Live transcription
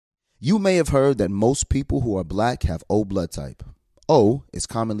You may have heard that most people who are black have O blood type. O is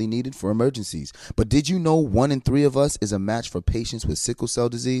commonly needed for emergencies, but did you know 1 in 3 of us is a match for patients with sickle cell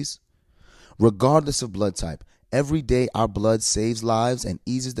disease? Regardless of blood type, every day our blood saves lives and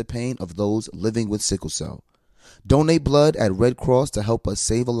eases the pain of those living with sickle cell. Donate blood at Red Cross to help us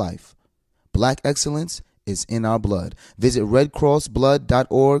save a life. Black excellence is in our blood. Visit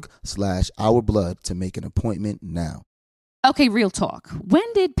redcrossblood.org/ourblood to make an appointment now. Okay, real talk. When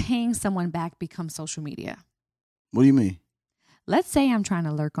did paying someone back become social media? What do you mean? Let's say I'm trying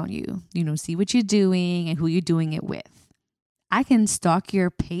to lurk on you, see what you're doing and who you're doing it with. I can stalk your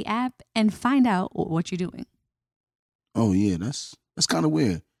pay app and find out what you're doing. Oh, yeah, that's kind of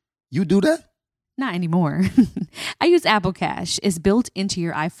weird. You do that? Not anymore. I use Apple Cash. It's built into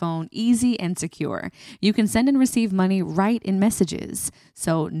your iPhone, easy and secure. You can send and receive money right in messages,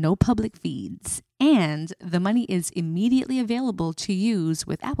 so no public feeds. And the money is immediately available to use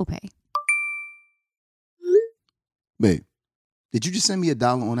with Apple Pay. Babe, did you just send me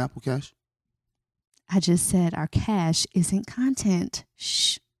 $1 on Apple Cash? I just said our cash isn't content.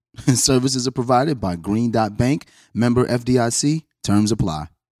 Shh. Services are provided by Green Dot Bank, member FDIC. Terms apply.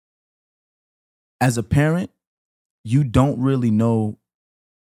 As a parent, you don't really know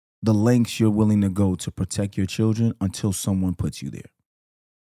the lengths you're willing to go to protect your children until someone puts you there.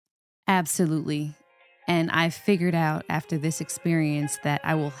 Absolutely. And I figured out after this experience that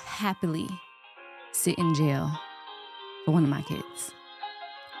I will happily sit in jail for one of my kids.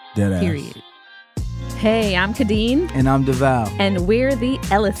 Deadass. Period. Hey, I'm Kadeen. And I'm DeVal. And we're the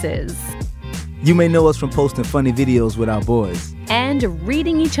Ellises. You may know us from posting funny videos with our boys. And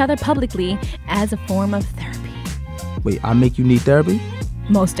reading each other publicly as a form of therapy. Wait, I make you need therapy?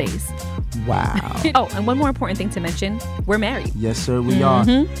 Most days. Wow. Oh, and one more important thing to mention, we're married. Yes, sir, we are.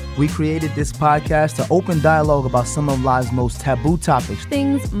 We created this podcast to open dialogue about some of life's most taboo topics.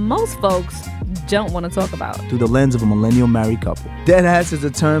 Things most folks don't want to talk about. Through the lens of a millennial married couple. Deadass is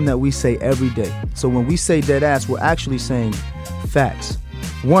a term that we say every day. So when we say deadass, we're actually saying facts.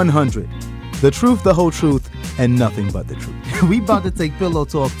 100. The truth, the whole truth, and nothing but the truth. We about to take pillow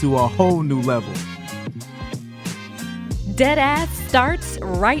talk to a whole new level. Deadass starts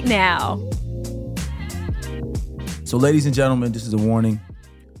right now. So ladies and gentlemen, this is a warning.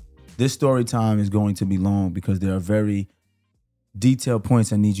 This story time is going to be long because there are very detailed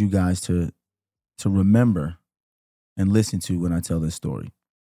points I need you guys to remember and listen to when I tell this story.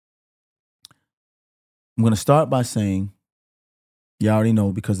 I'm going to start by saying, you already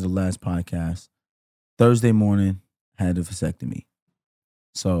know because of the last podcast, Thursday morning had a vasectomy.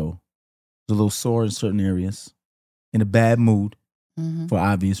 So I was a little sore in certain areas, in a bad mood for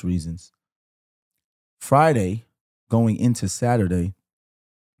obvious reasons. Friday, going into Saturday,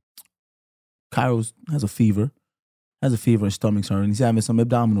 Cairo has a fever, his stomach's hurting, he's having some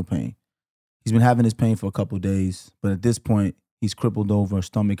abdominal pain. He's been having this pain for a couple of days, but at this point, he's crippled over,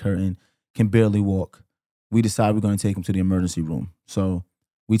 stomach hurting, can barely walk. We decide we're going to take him to the emergency room. So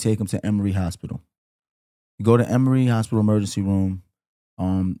we take him to Emory Hospital. We go to Emory Hospital emergency room.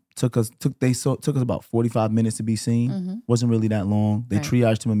 Took us about 45 minutes to be seen. Wasn't really that long. They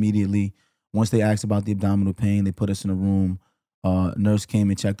triaged him immediately. Once they asked about the abdominal pain, they put us in a room. Nurse came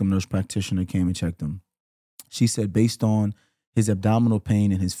and checked him. Nurse practitioner came and checked him. She said based on his abdominal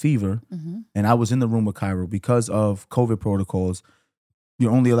pain and his fever, and I was in the room with Cairo, because of COVID protocols,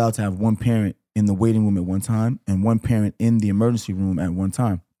 you're only allowed to have one parent in the waiting room at one time and one parent in the emergency room at one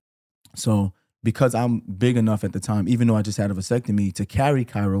time. So because I'm big enough at the time, even though I just had a vasectomy, to carry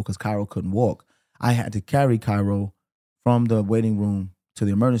Cairo, because Cairo couldn't walk, I had to carry Cairo from the waiting room to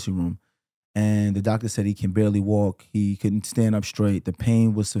the emergency room. And the doctor said he can barely walk. He couldn't stand up straight. The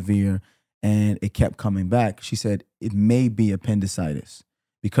pain was severe and it kept coming back. She said it may be appendicitis.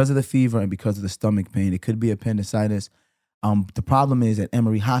 Because of the fever and because of the stomach pain, it could be appendicitis. The problem is at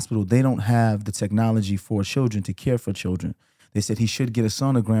Emory Hospital, they don't have the technology for children to care for children. They said he should get a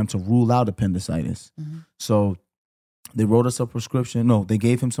sonogram to rule out appendicitis. So they wrote us a prescription. No, they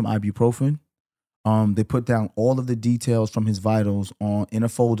gave him some ibuprofen. They put down all of the details from his vitals in a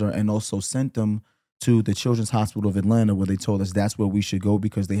folder and also sent them to the Children's Hospital of Atlanta, where they told us that's where we should go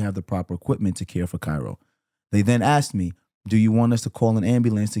because they have the proper equipment to care for Cairo. They then asked me, do you want us to call an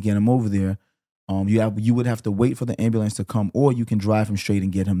ambulance to get him over there? You would have to wait for the ambulance to come, or you can drive him straight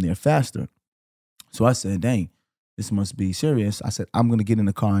and get him there faster. So I said, dang, this must be serious. I said, I'm going to get in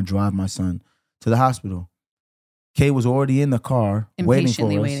the car and drive my son to the hospital. Kay was already in the car waiting for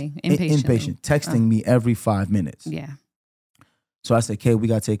us. Impatient, texting me every 5 minutes. Yeah. So I said, Kay, we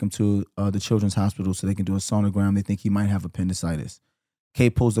got to take him to the Children's Hospital so they can do a sonogram. They think he might have appendicitis. Kay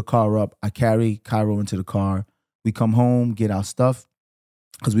pulls the car up. I carry Cairo into the car. We come home, get our stuff.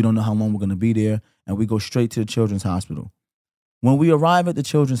 because we don't know how long we're going to be there. And we go straight to the children's hospital. When we arrive at the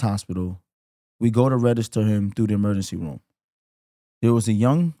children's hospital, we go to register him through the emergency room. There was a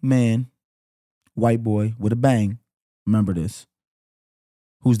young man, white boy with a bang, remember this,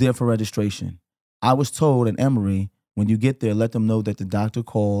 who's there for registration. I was told at Emory, when you get there, let them know that the doctor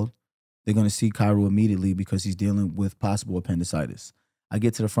called. They're going to see Cairo immediately because he's dealing with possible appendicitis. I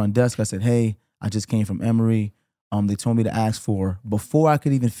get to the front desk. I said, hey, I just came from Emory. They told me to ask for, before I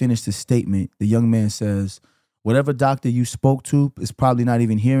could even finish the statement, the young man says, whatever doctor you spoke to is probably not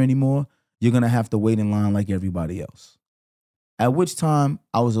even here anymore. You're going to have to wait in line like everybody else. At which time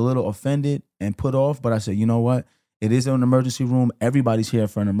I was a little offended and put off, but I said, you know what? It is an emergency room. Everybody's here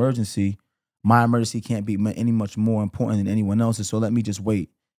for an emergency. My emergency can't be any much more important than anyone else's, so let me just wait.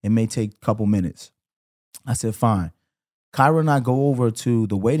 It may take a couple minutes. I said, fine. Kyra and I go over to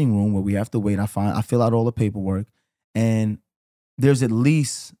the waiting room where we have to wait. I fill out all the paperwork, and there's at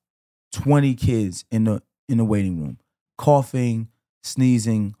least 20 kids in the waiting room, coughing,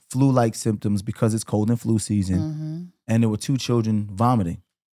 sneezing, flu-like symptoms because it's cold and flu season. Mm-hmm. And there were 2 children vomiting.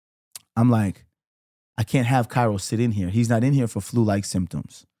 I'm like, I can't have Cairo sit in here. He's not in here for flu-like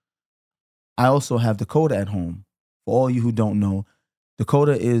symptoms. I also have Dakota at home. For all you who don't know,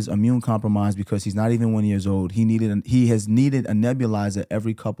 Dakota is immune compromised because he's not even 1 year old. He has needed a nebulizer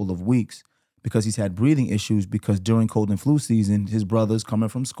every couple of weeks because he's had breathing issues because during cold and flu season, his brothers coming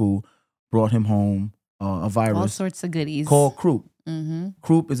from school brought him home a virus. All sorts of goodies. Called croup. Mm-hmm.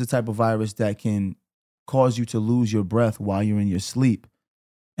 Croup is a type of virus that can cause you to lose your breath while you're in your sleep,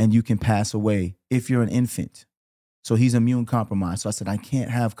 and you can pass away if you're an infant. So he's immune compromised. So I said, I can't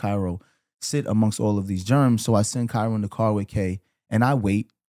have Cairo sit amongst all of these germs. So I send Cairo in the car with Kay, and I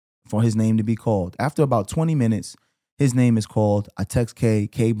wait for his name to be called. After about 20 minutes, his name is called. I text Kay.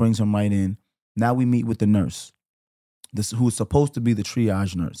 Kay brings him right in. Now we meet with the nurse, who's supposed to be the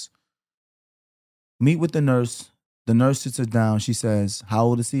triage nurse. Meet with the nurse. The nurse sits us down. She says, how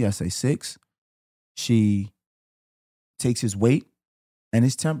old is he? I say 6. She takes his weight and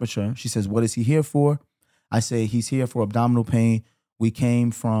his temperature. She says, what is he here for? I say, he's here for abdominal pain. We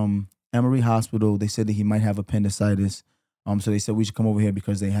came from Emory Hospital. They said that he might have appendicitis. So they said we should come over here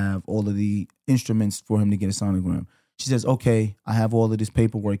because they have all of the instruments for him to get a sonogram. She says, okay, I have all of this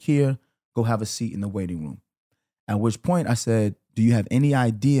paperwork here. Go have a seat in the waiting room. At which point I said, do you have any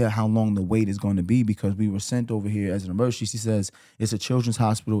idea how long the wait is going to be? Because we were sent over here as an emergency. She says, it's a children's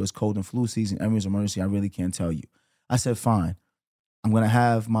hospital. It's cold and flu season. Emory's emergency. I really can't tell you. I said, fine. I'm going to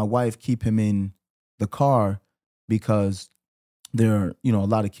have my wife keep him in the car because there are, a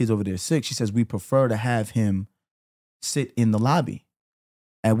lot of kids over there sick. She says, we prefer to have him sit in the lobby.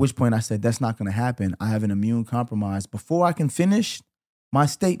 At which point I said, that's not going to happen. I have an immune compromise. Before I can finish my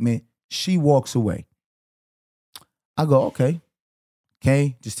statement, she walks away. I go, okay,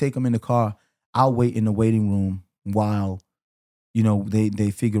 just take him in the car. I'll wait in the waiting room while,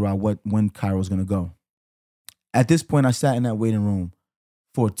 they figure out when Cairo's going to go. At this point, I sat in that waiting room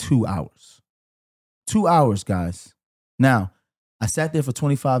for 2 hours. 2 hours, guys. Now, I sat there for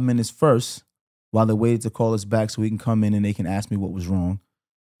 25 minutes first while they waited to call us back so we can come in and they can ask me what was wrong.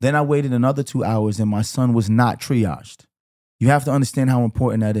 Then I waited another 2 hours and my son was not triaged. You have to understand how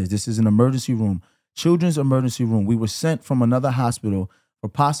important that is. This is an emergency room, children's emergency room. We were sent from another hospital for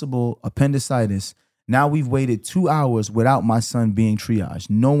possible appendicitis. Now we've waited 2 hours without my son being triaged.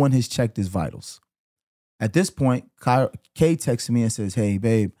 No one has checked his vitals. At this point, Kay texts me and says, hey,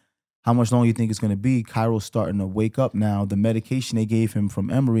 babe, how much longer you think it's going to be? Cairo's starting to wake up now. The medication they gave him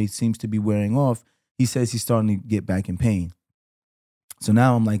from Emory seems to be wearing off. He says he's starting to get back in pain. So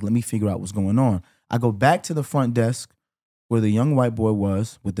now I'm like, let me figure out what's going on. I go back to the front desk where the young white boy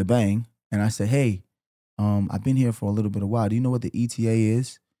was with the bang. And I said, hey, I've been here for a little bit of while. Do you know what the ETA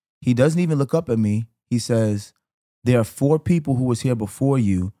is? He doesn't even look up at me. He says, there are 4 people who was here before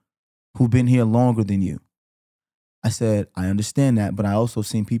you who've been here longer than you. I said, I understand that, but I also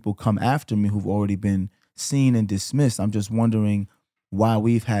seen people come after me who've already been seen and dismissed. I'm just wondering why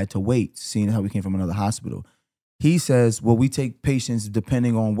we've had to wait, seeing how we came from another hospital. He says, well, we take patients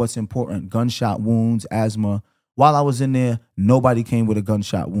depending on what's important, gunshot wounds, asthma. While I was in there, nobody came with a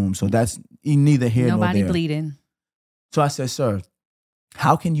gunshot wound. So that's neither here nor there. Nobody bleeding. So I said, sir,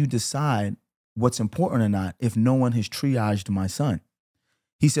 how can you decide what's important or not if no one has triaged my son?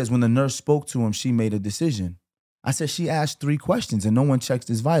 He says, when the nurse spoke to him, she made a decision. I said, she asked 3 questions and no one checks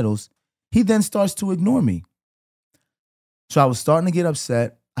his vitals. He then starts to ignore me. So I was starting to get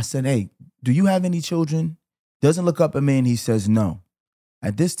upset. I said, hey, do you have any children? Doesn't look up at me and he says no.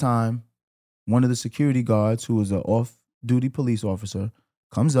 At this time, one of the security guards, who was an off-duty police officer,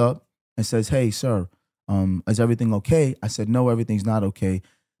 comes up and says, hey, sir, is everything okay? I said, no, everything's not okay.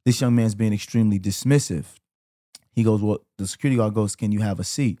 This young man's being extremely dismissive. He goes, well, the security guard goes, can you have a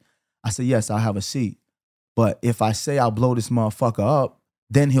seat? I said, yes, I'll have a seat. But if I say I'll blow this motherfucker up,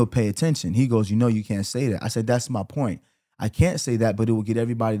 then he'll pay attention. He goes, you can't say that. I said, that's my point. I can't say that, but it will get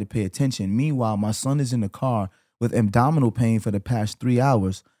everybody to pay attention. Meanwhile, my son is in the car with abdominal pain for the past 3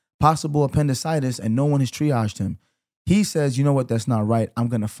 hours, possible appendicitis, and no one has triaged him. He says, you know what, that's not right. I'm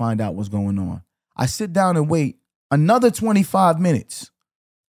going to find out what's going on. I sit down and wait another 25 minutes,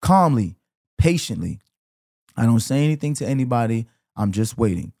 calmly, patiently. I don't say anything to anybody. I'm just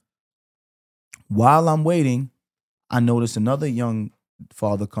waiting. While I'm waiting, I notice another young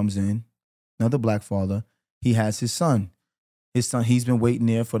father comes in, another black father. He has his son. His son, he's been waiting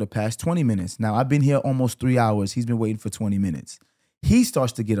there for the past 20 minutes. Now, I've been here almost 3 hours. He's been waiting for 20 minutes. He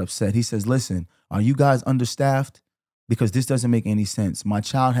starts to get upset. He says, listen, are you guys understaffed? Because this doesn't make any sense. My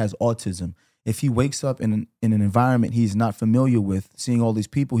child has autism. If he wakes up in an environment he's not familiar with, seeing all these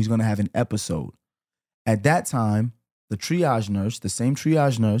people, he's going to have an episode. At that time, the triage nurse, the same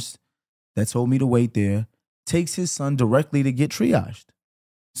triage nurse that told me to wait there, takes his son directly to get triaged.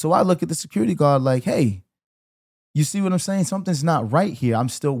 So I look at the security guard like, hey, you see what I'm saying? Something's not right here. I'm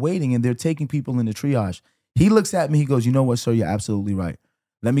still waiting, and they're taking people into triage. He looks at me. He goes, you know what, sir? You're absolutely right.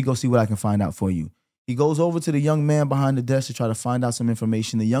 Let me go see what I can find out for you. He goes over to the young man behind the desk to try to find out some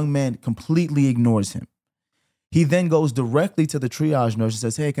information. The young man completely ignores him. He then goes directly to the triage nurse and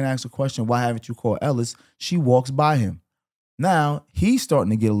says, hey, can I ask a question? Why haven't you called Ellis? She walks by him. Now, he's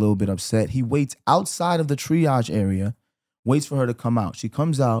starting to get a little bit upset. He waits outside of the triage area, waits for her to come out. She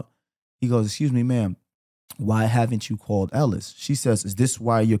comes out. He goes, excuse me, ma'am, why haven't you called Ellis? She says, is this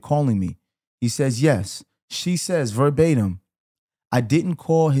why you're calling me? He says, yes. She says verbatim, I didn't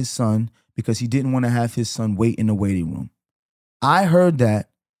call his son because he didn't want to have his son wait in the waiting room. I heard that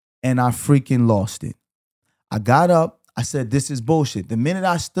and I freaking lost it. I got up. I said, this is bullshit. The minute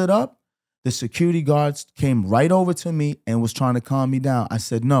I stood up, the security guards came right over to me and was trying to calm me down. I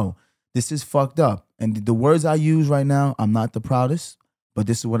said, no, this is fucked up. And the words I use right now, I'm not the proudest, but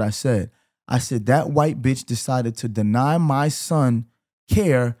this is what I said. I said, that white bitch decided to deny my son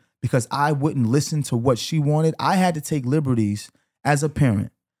care because I wouldn't listen to what she wanted. I had to take liberties as a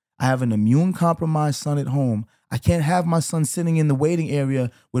parent. I have an immune-compromised son at home. I can't have my son sitting in the waiting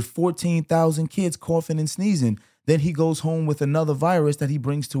area with 14,000 kids coughing and sneezing. Then he goes home with another virus that he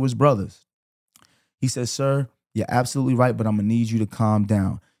brings to his brothers. He says, sir, you're absolutely right, but I'm going to need you to calm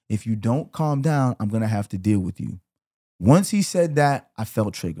down. If you don't calm down, I'm going to have to deal with you. Once he said that, I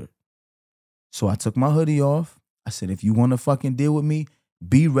felt triggered. So I took my hoodie off. I said, if you want to fucking deal with me,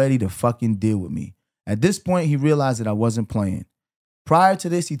 be ready to fucking deal with me. At this point, he realized that I wasn't playing. Prior to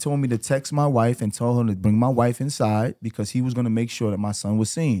this, he told me to text my wife and told her to bring my wife inside because he was going to make sure that my son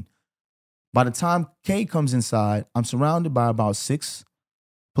was seen. By the time Kay comes inside, I'm surrounded by about 6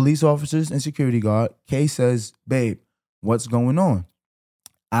 police officers and security guard. Kay says, babe, what's going on?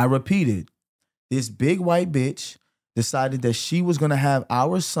 I repeated, this big white bitch decided that she was going to have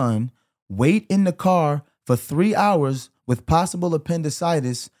our son wait in the car for 3 hours with possible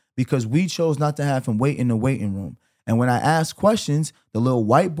appendicitis because we chose not to have him wait in the waiting room. And when I asked questions, the little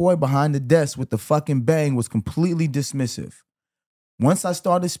white boy behind the desk with the fucking bang was completely dismissive. Once I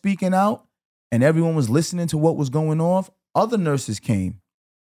started speaking out and everyone was listening to what was going on, other nurses came.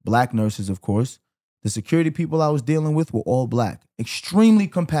 Black nurses, of course. The security people I was dealing with were all black. Extremely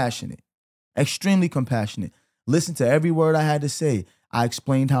compassionate. Extremely compassionate. Listened to every word I had to say. I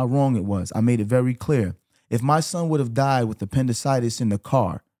explained how wrong it was. I made it very clear. If my son would have died with appendicitis in the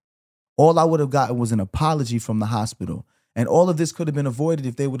car, all I would have gotten was an apology from the hospital. And all of this could have been avoided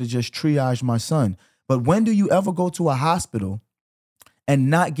if they would have just triaged my son. But when do you ever go to a hospital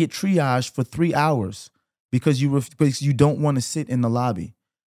and not get triaged for 3 hours because you don't want to sit in the lobby?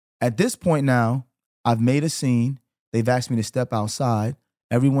 At this point now, I've made a scene. They've asked me to step outside.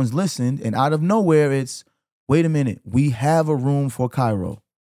 Everyone's listened. And out of nowhere, it's, wait a minute, we have a room for Cairo.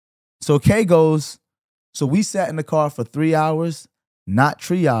 So Kay goes, so we sat in the car for 3 hours, not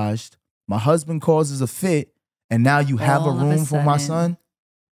triaged. My husband causes a fit, and now you have a room for my son?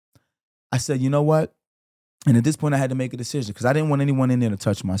 I said, you know what? And at this point, I had to make a decision because I didn't want anyone in there to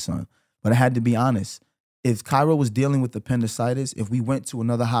touch my son. But I had to be honest. If Cairo was dealing with appendicitis, if we went to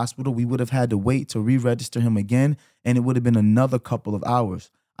another hospital, we would have had to wait to re-register him again, and it would have been another couple of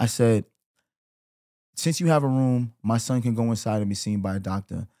hours. I said, since you have a room, my son can go inside and be seen by a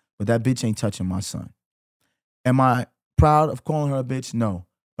doctor, but that bitch ain't touching my son. Am I proud of calling her a bitch? No.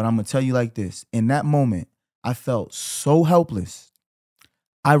 But I'm going to tell you like this. In that moment, I felt so helpless.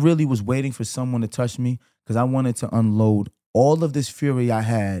 I really was waiting for someone to touch me because I wanted to unload all of this fury I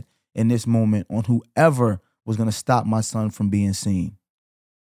had in this moment on whoever was going to stop my son from being seen.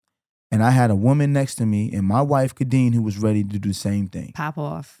 And I had a woman next to me and my wife, Kadeen, who was ready to do the same thing. Pop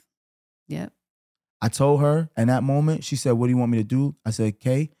off. Yep. I told her in that moment, she said, what do you want me to do? I said,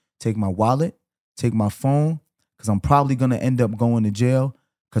 Kay, take my wallet, take my phone, because I'm probably going to end up going to jail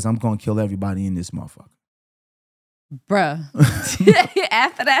because I'm going to kill everybody in this motherfucker. Bruh.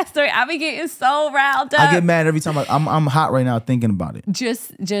 After that story, I be getting so riled up. I get mad every time. I'm hot right now thinking about it.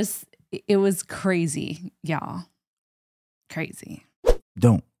 Just, it was crazy, y'all. Crazy.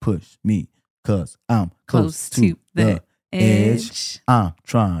 Don't push me because I'm close to the edge. I'm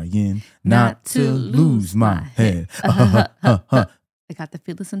trying not to lose my head. I got the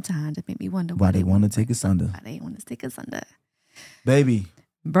feeling sometimes that make me wonder why they want to take us under. Why they want to take us under. Baby.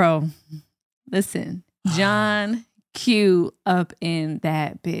 Bro, listen. John Q up in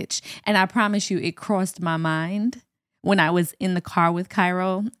that bitch. And I promise you, it crossed my mind when I was in the car with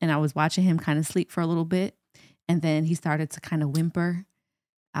Cairo and I was watching him kind of sleep for a little bit. And then he started to kind of whimper.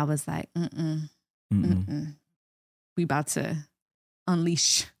 I was like, we about to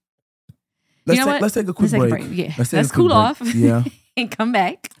unleash. Let's take a quick break. Yeah. Let's cool off. Yeah. And come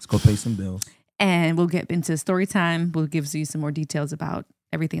back. Let's go pay some bills. And we'll get into story time. We'll give you some more details about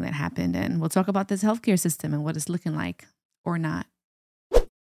everything that happened. And we'll talk about this healthcare system and what it's looking like or not.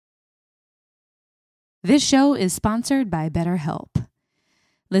 This show is sponsored by BetterHelp.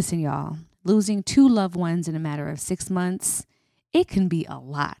 Listen, y'all, losing 2 loved ones in a matter of 6 months, it can be a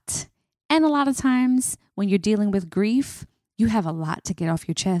lot. And a lot of times when you're dealing with grief, you have a lot to get off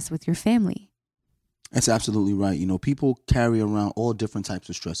your chest with your family. That's absolutely right. You know, people carry around all different types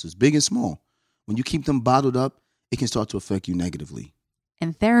of stresses, big and small. When you keep them bottled up, it can start to affect you negatively.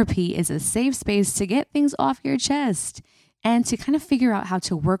 And therapy is a safe space to get things off your chest and to kind of figure out how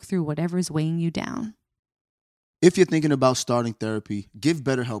to work through whatever's weighing you down. If you're thinking about starting therapy, give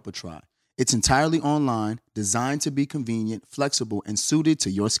BetterHelp a try. It's entirely online, designed to be convenient, flexible, and suited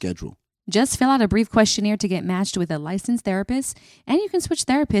to your schedule. Just fill out a brief questionnaire to get matched with a licensed therapist, and you can switch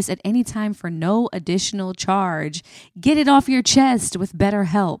therapists at any time for no additional charge. Get it off your chest with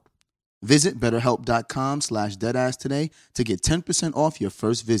BetterHelp. Visit BetterHelp.com/deadass today to get 10% off your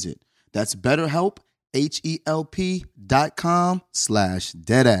first visit. That's BetterHelp,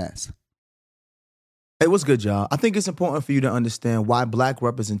 HELP.com/deadass. Hey, what's good, y'all? I think it's important for you to understand why Black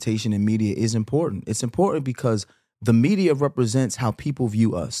representation in media is important. It's important because the media represents how people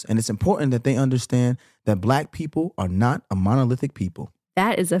view us. And it's important that they understand that Black people are not a monolithic people.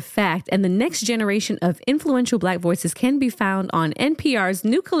 That is a fact. And the next generation of influential Black voices can be found on NPR's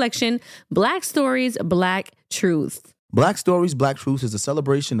new collection, Black Stories, Black Truth. Black Stories, Black Truth is a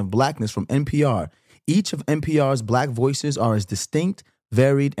celebration of Blackness from NPR. Each of NPR's Black voices are as distinct,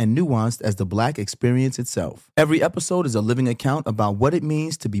 varied, and nuanced as the Black experience itself. Every episode is a living account about what it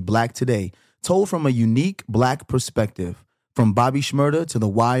means to be Black today, told from a unique Black perspective. From Bobby Shmurda to The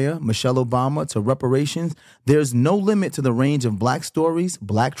Wire, Michelle Obama to reparations, there's no limit to the range of Black stories,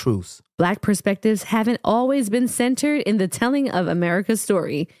 Black truths. Black perspectives haven't always been centered in the telling of America's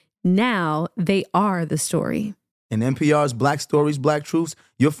story. Now they are the story. In NPR's Black Stories, Black Truths,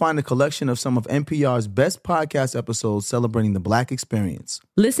 you'll find a collection of some of NPR's best podcast episodes celebrating the Black experience.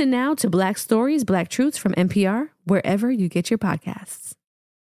 Listen now to Black Stories, Black Truths from NPR, wherever you get your podcasts.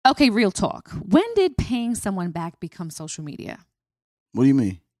 Okay, real talk. When did paying someone back become social media? What do you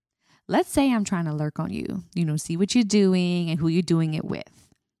mean? Let's say I'm trying to lurk on you, see what you're doing and who you're doing it with.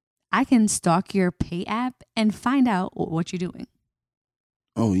 I can stalk your pay app and find out what you're doing.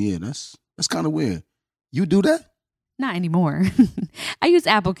 Oh, yeah, that's kind of weird. You do that? Not anymore. I use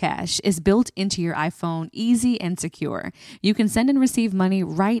Apple Cash. It's built into your iPhone, easy and secure. You can send and receive money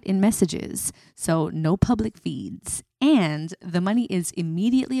right in messages, so no public feeds. And the money is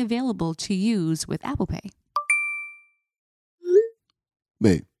immediately available to use with Apple Pay.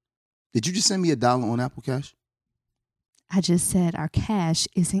 Babe, did you just send me $1 on Apple Cash? I just said our cash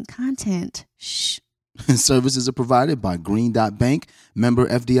isn't content. Shh. Services are provided by Green Dot Bank, member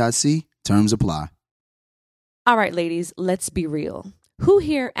FDIC. Terms apply. All right, ladies, let's be real. Who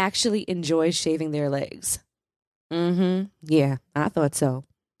here actually enjoys shaving their legs? Yeah, I thought so.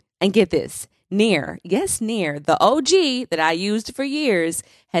 And get this, Nair, yes, Nair, the OG that I used for years,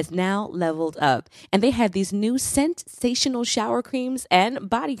 has now leveled up. And they have these new sensational shower creams and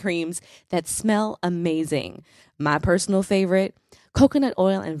body creams that smell amazing. My personal favorite, coconut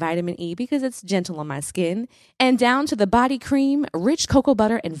oil and vitamin E because it's gentle on my skin, and down to the body cream, rich cocoa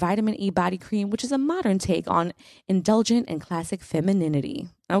butter and vitamin E body cream, which is a modern take on indulgent and classic femininity.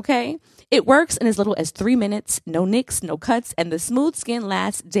 Okay? It works in as little as 3 minutes, no nicks, no cuts, and the smooth skin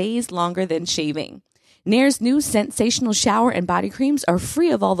lasts days longer than shaving. Nair's new sensational shower and body creams are free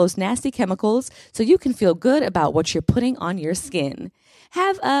of all those nasty chemicals, so you can feel good about what you're putting on your skin.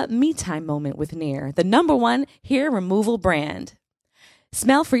 Have a me time moment with Nair, the #1 hair removal brand.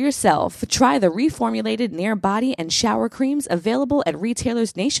 Smell for yourself. Try the reformulated Nair body and shower creams available at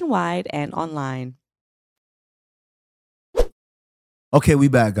retailers nationwide and online. Okay, we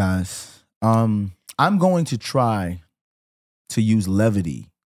back, guys. I'm going to try to use levity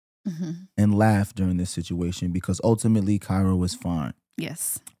and laugh during this situation because ultimately Cairo was fine.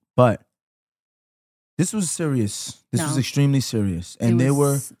 Yes. But this was serious. This was extremely serious. And there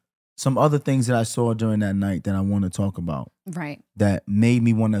were some other things that I saw during that night that I want to talk about. Right. That made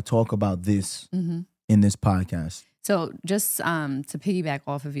me want to talk about this in this podcast. So just to piggyback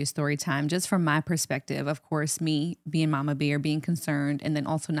off of your story time, just from my perspective, of course, me being Mama Bear, being concerned, and then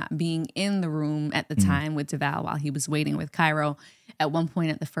also not being in the room at the time with DeVal while he was waiting with Cairo. At one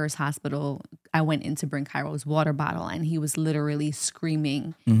point at the first hospital, I went in to bring Cairo's water bottle, and he was literally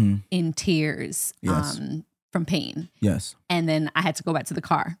screaming in tears from pain. Yes. And then I had to go back to the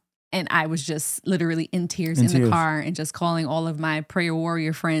car. And I was just literally in tears in the car and just calling all of my prayer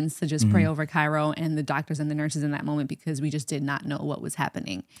warrior friends to just pray over Cairo and the doctors and the nurses in that moment because we just did not know what was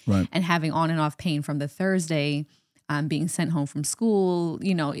happening. Right. And having on and off pain from the Thursday, being sent home from school,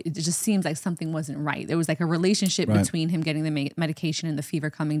 you know, it just seems like something wasn't right. There was like a relationship between him getting the medication and the fever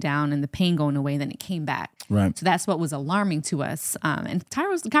coming down and the pain going away, and then it came back. Right. So that's what was alarming to us. And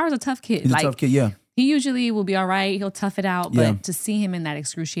Cairo's a tough kid. He's a tough kid, yeah. He usually will be all right. He'll tough it out. But to see him in that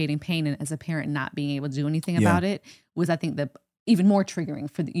excruciating pain and as a parent not being able to do anything about it was, I think, even more triggering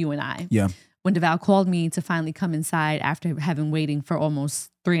for you and I. Yeah. When DeVal called me to finally come inside after having waiting for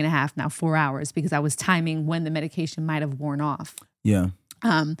almost 3.5, now 4 hours, because I was timing when the medication might have worn off. Yeah.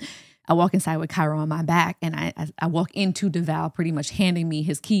 I walk inside with Cairo on my back, and I walk into DeVal pretty much handing me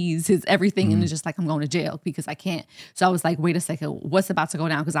his keys, his everything, and it's just like, I'm going to jail because I can't. So I was like, wait a second, what's about to go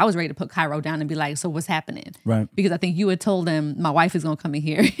down? Because I was ready to put Cairo down and be like, so what's happening? Right. Because I think you had told them, my wife is going to come in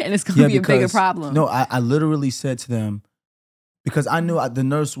here and it's going to be a bigger problem. No, I literally said to them, because I knew the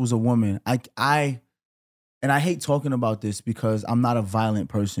nurse was a woman. And I hate talking about this because I'm not a violent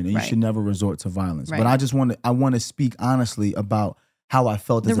person and you should never resort to violence. But I want to speak honestly about how I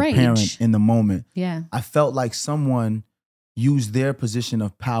felt as a parent in the moment. Yeah. I felt like someone used their position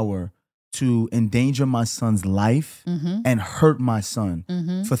of power to endanger my son's life and hurt my son.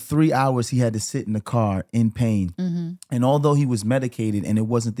 For 3 hours, he had to sit in the car in pain. And although he was medicated and it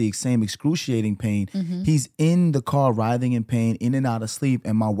wasn't the same excruciating pain, he's in the car writhing in pain, in and out of sleep.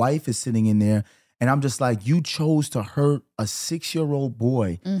 And my wife is sitting in there. And I'm just like, you chose to hurt a 6-year-old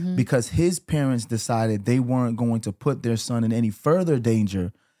boy because his parents decided they weren't going to put their son in any further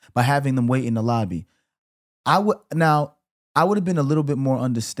danger by having them wait in the lobby. I would have been a little bit more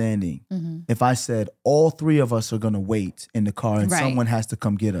understanding if I said all 3 of us are going to wait in the car and someone has to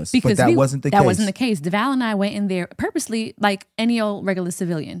come get us. Because but that wasn't the case. That wasn't the case. DeVal and I went in there purposely like any old regular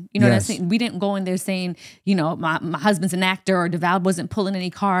civilian. You know what I'm saying? We didn't go in there saying, you know, my husband's an actor, or DeVal wasn't pulling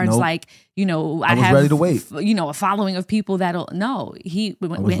any cards like, you know, I was have ready to wait. You know, a following of people that'll we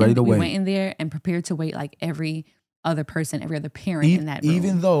went in there and prepared to wait like every other person, every other parent in that room.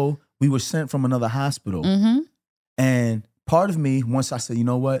 Even though we were sent from another hospital. And part of me, once I said, you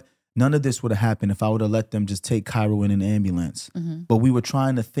know what, none of this would have happened if I would have let them just take Cairo in an ambulance. But we were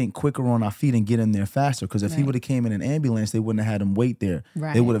trying to think quicker on our feet and get him there faster. Because if he would have came in an ambulance, they wouldn't have had him wait there.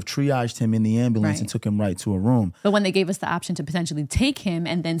 They would have triaged him in the ambulance and took him right to a room. But when they gave us the option to potentially take him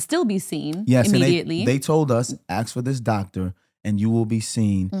and then still be seen immediately. And they told us, ask for this doctor and you will be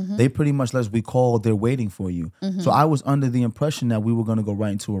seen. They pretty much let us, we called, they're waiting for you. So I was under the impression that we were going to go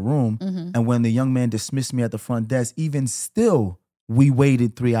right into a room. And when the young man dismissed me at the front desk, even still, we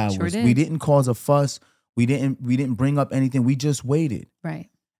waited 3 hours. Sure did. We didn't cause a fuss. We didn't bring up anything. We just waited. Right.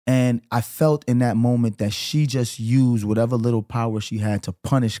 And I felt in that moment that she just used whatever little power she had to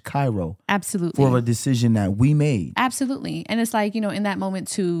punish Cairo. Absolutely. For a decision that we made. Absolutely. And it's like, you know, in that moment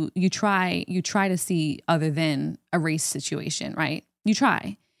too, you try to see other than a race situation, right? You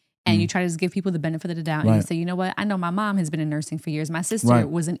try. And you try to just give people the benefit of the doubt. And you say, you know what? I know my mom has been in nursing for years. My sister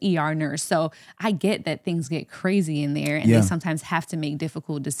was an ER nurse. So I get that things get crazy in there and they sometimes have to make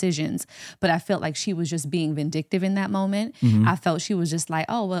difficult decisions. But I felt like she was just being vindictive in that moment. I felt she was just like,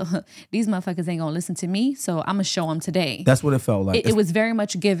 oh, well, these motherfuckers ain't gonna listen to me. So I'm gonna show them today. That's what it felt like. It was very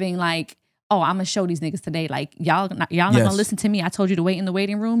much giving like, oh, I'm gonna show these niggas today. Like y'all not gonna listen to me. I told you to wait in the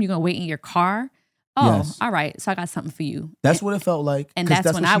waiting room. You're gonna wait in your car. Oh, all right. So I got something for you. That's what it felt like. And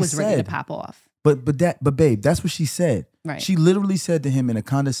that's when I was ready to pop off. But babe, that's what she said. Right. She literally said to him in a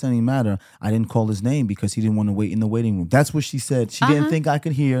condescending manner, I didn't call his name because he didn't want to wait in the waiting room. That's what she said. She didn't think I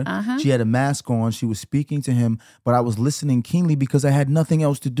could hear. She had a mask on. She was speaking to him, but I was listening keenly because I had nothing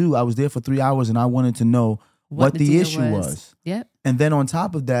else to do. I was there for 3 hours and I wanted to know what the deal issue was. Yep. And then on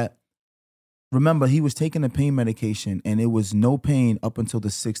top of that, remember, he was taking a pain medication and it was no pain up until the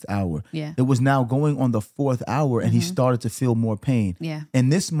 6th hour. Yeah. It was now going on the 4th hour and he started to feel more pain. Yeah. In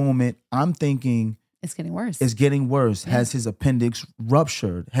this moment, I'm thinking It's getting worse. it's getting worse. Yeah. Has his appendix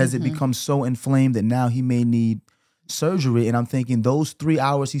ruptured? Has it become so inflamed that now he may need surgery? And I'm thinking those 3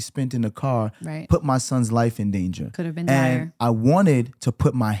 hours he spent in the car Right. put my son's life in danger. Could have been And dire. I wanted to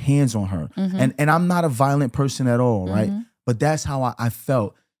put my hands on her. And I'm not a violent person at all, right? But that's how I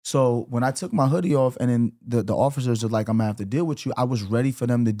felt. So when I took my hoodie off and then the officers are like, I'm gonna have to deal with you, I was ready for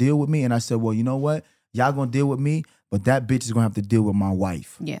them to deal with me. And I said, well, you know what? Y'all gonna deal with me, but that bitch is gonna have to deal with my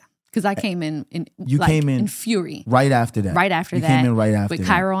wife. Yeah. Because I came in You came in fury. Right after that. Right after you that. came in right after with that.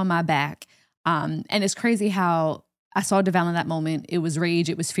 Cairo on my back. And it's crazy how I saw DeVal in that moment. It was rage.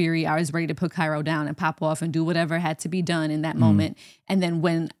 It was fury. I was ready to put Cairo down and pop off and do whatever had to be done in that moment. And then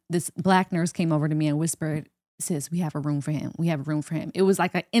when this black nurse came over to me and whispered, sis, we have a room for him. We have a room for him. It was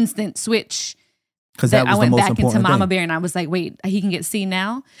like an instant switch. Because that was I went the most back into important Mama thing. Bear and I was like, wait, he can get C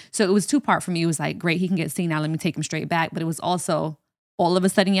now? So it was two-part for me. It was like, great, he can get C now. Let me take him straight back. But it was also, all of a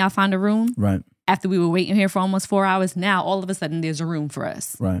sudden, y'all found a room. Right, After we were waiting here for almost 4 hours, now all of a sudden there's a room for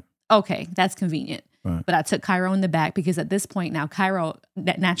us. right. Okay, that's convenient. Right. But I took Cairo in the back because at this point now, Cairo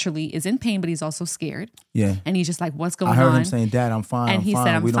naturally is in pain, but he's also scared. Yeah. And he's just like, what's going I heard on? him saying, Dad, I'm fine. And I'm he fine.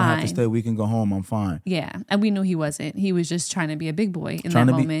 said, "I'm we don't have to fine." stay. We can go home. I'm fine. Yeah. And we knew he wasn't. He was just trying to be a big boy in Trying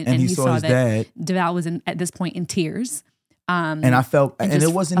that to be- moment. and he saw his that dad. DeVal was at this point in tears. And I felt, and just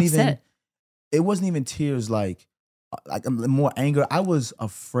it wasn't upset. even tears like more anger. I was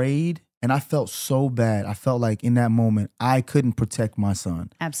afraid and I felt so bad. I felt like in that moment, I couldn't protect my son.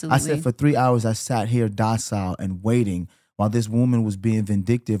 Absolutely. I said for 3 hours, I sat here docile and waiting while this woman was being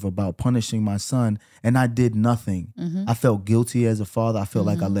vindictive about punishing my son, and I did nothing. I felt guilty as a father. I felt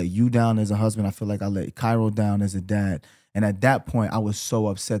like I let you down as a husband. I feel like I let Cairo down as a dad. And at that point, I was so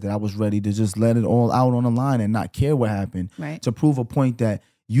upset that I was ready to just let it all out on the line and not care what happened. Right. To prove a point that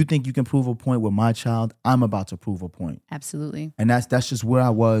you think you can prove a point with my child, I'm about to prove a point. Absolutely. And that's just where I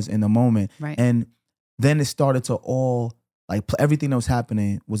was in the moment. Right. And then it started to all, like everything that was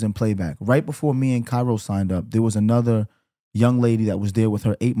happening was in playback. Right before me and Cairo signed up, there was another young lady that was there with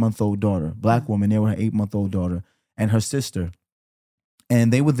her 8-month-old daughter, black woman there with her 8-month-old daughter and her sister.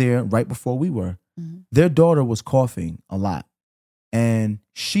 And they were there right before we were. Their daughter was coughing a lot and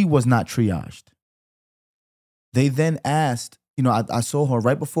she was not triaged. They then asked, you know, I saw her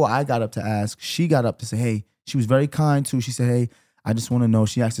right before I got up to ask. She got up to say, hey, she was very kind too. She said, hey, I just want to know.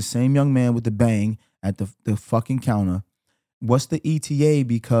 She asked the same young man with the bang at the fucking counter, what's the ETA?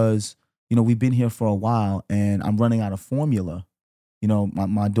 Because, you know, we've been here for a while and I'm running out of formula. You know,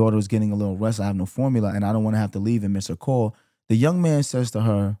 my daughter is getting a little restless. I have no formula and I don't want to have to leave and miss her call. The young man says to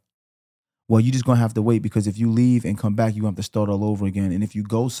her, well, you're just going to have to wait because if you leave and come back, you have to start all over again. And if you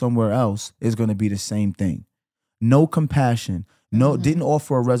go somewhere else, it's going to be the same thing. No compassion. No, didn't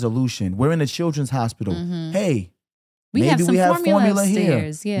offer a resolution. We're in a children's hospital. Hey, maybe we have formula here.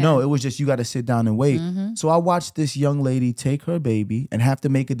 upstairs, yeah. No, it was just you got to sit down and wait. So I watched this young lady take her baby and have to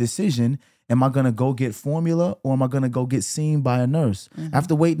make a decision. Am I going to go get formula or am I going to go get seen by a nurse?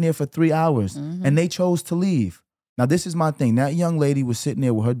 After waiting there for 3 hours and they chose to leave. Now, this is my thing. That young lady was sitting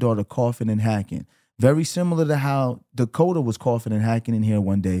there with her daughter coughing and hacking. Very similar to how Dakota was coughing and hacking in here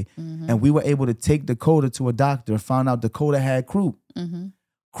one day. And we were able to take Dakota to a doctor, found out Dakota had croup.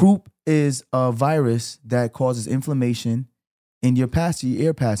 Croup is a virus that causes inflammation in your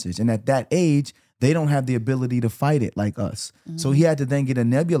ear passage. And at that age, they don't have the ability to fight it like us. So he had to then get a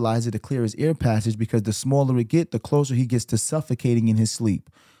nebulizer to clear his ear passage because the smaller it gets, the closer he gets to suffocating in his sleep.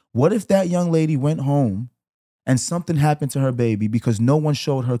 What if that young lady went home and something happened to her baby because no one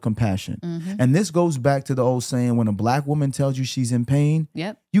showed her compassion? And this goes back to the old saying, when a black woman tells you she's in pain,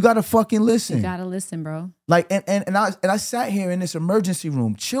 Yep. you got to fucking listen. You gotta listen, bro. Like, and I sat here in this emergency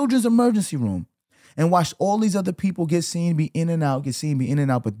room, children's emergency room, and watched all these other people get seen, be in and out,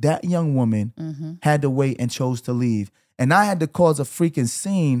 But that young woman had to wait and chose to leave. And I had to cause a freaking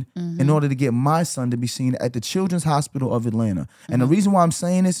scene in order to get my son to be seen at the Children's Hospital of Atlanta. And the reason why I'm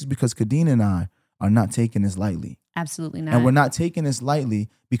saying this is because Kadena and I are not taking this lightly. Absolutely not. And we're not taking this lightly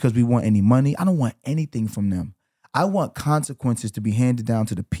because we want any money. I don't want anything from them. I want consequences to be handed down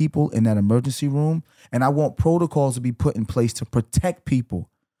to the people in that emergency room. And I want protocols to be put in place to protect people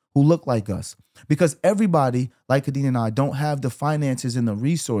who look like us. Because everybody, like Kadena and I, don't have the finances and the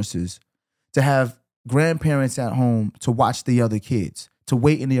resources to have grandparents at home to watch the other kids, to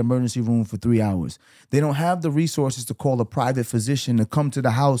wait in the emergency room for 3 hours. They don't have the resources to call a private physician to come to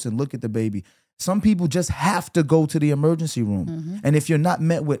the house and look at the baby. Some people just have to go to the emergency room. And if you're not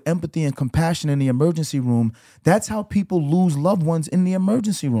met with empathy and compassion in the emergency room, that's how people lose loved ones in the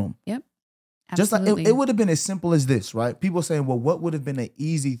emergency room. Yep. Just like Absolutely. it would have been as simple as this, right? People saying, well, what would have been an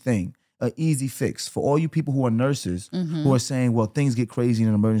easy thing, an easy fix for all you people who are nurses who are saying, well, things get crazy in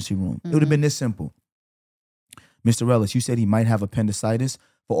an emergency room. It would have been this simple. Mr. Ellis, you said he might have appendicitis.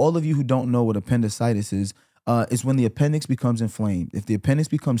 For all of you who don't know what appendicitis is when the appendix becomes inflamed. If the appendix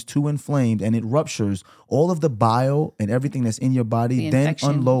becomes too inflamed and it ruptures, all of the bile and everything that's in your body The then infection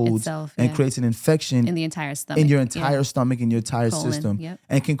unloads itself, and yeah. creates an infection in the entire stomach. in your Yeah. entire stomach, in your entire Colon, system, yep.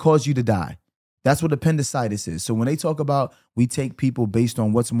 and can cause you to die. That's what appendicitis is. So when they talk about we take people based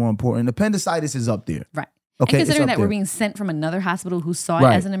on what's more important, appendicitis is up there. Right. Okay, And it's considering up that we're there. being sent from another hospital who saw it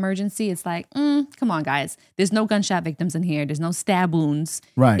Right. as an emergency, it's like, come on, guys. There's no gunshot victims in here. There's no stab wounds.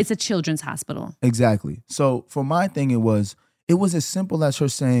 Right. It's a children's hospital. Exactly. So for my thing, it was as simple as her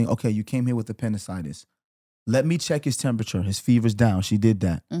saying, okay, you came here with appendicitis. Let me check his temperature. His fever's down. She did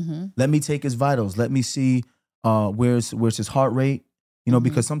that. Let me take his vitals. Let me see where's his heart rate. You know,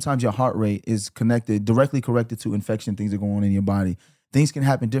 because sometimes your heart rate is directly connected to infection, things that go on in your body. Things can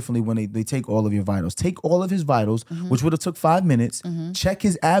happen differently when they take all of your vitals. Take all of his vitals, which would have took 5 minutes. Check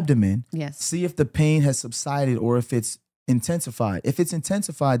his abdomen. Yes. See if the pain has subsided or if it's intensified. If it's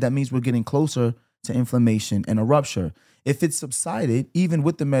intensified, that means we're getting closer to inflammation and a rupture. If it's subsided, even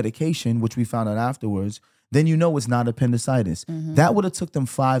with the medication, which we found out afterwards, then you know it's not appendicitis. That would have took them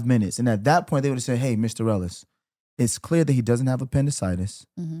 5 minutes. And at that point, they would have said, hey, Mr. Ellis, it's clear that he doesn't have appendicitis.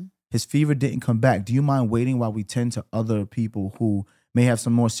 His fever didn't come back. Do you mind waiting while we tend to other people who may have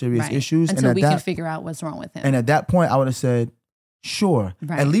some more serious Right. issues? Until and we can figure out what's wrong with him. And at that point, I would have said, sure.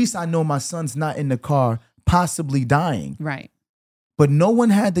 Right. At least I know my son's not in the car, possibly dying. Right. But no one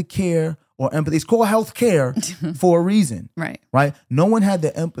had the care or empathy. It's called health care for a reason, Right. right? No one had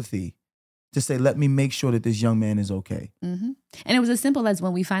the empathy to say, let me make sure that this young man is okay. And it was as simple as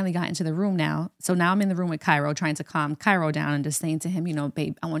when we finally got into the room now. So now I'm in the room with Cairo, trying to calm Cairo down and just saying to him, you know,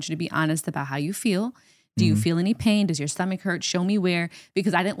 babe, I want you to be honest about how you feel. Do you feel any pain? Does your stomach hurt? Show me where.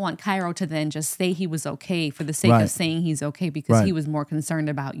 Because I didn't want Cairo to then just say he was okay for the sake Right. of saying he's okay because Right. he was more concerned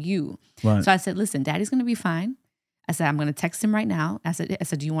about you. Right. So I said, listen, daddy's going to be fine. I said, I'm going to text him right now. I said,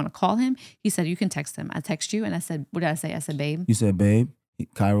 do you want to call him? He said, you can text him. I text you. And I said, what did I say? I said, babe, You said, babe,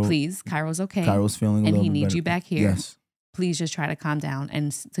 Cairo, please, Cairo's okay. Cairo's feeling a and little he bit needs better. you back here. Yes. Please just try to calm down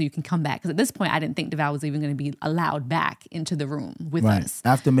and so you can come back. Because at this point, I didn't think DeVal was even going to be allowed back into the room with Right. us.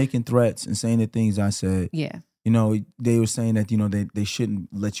 After making threats and saying the things I said, Yeah. you know, they were saying that, you know, they shouldn't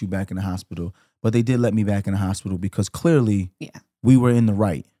let you back in the hospital. But they did let me back in the hospital because clearly Yeah. we were in the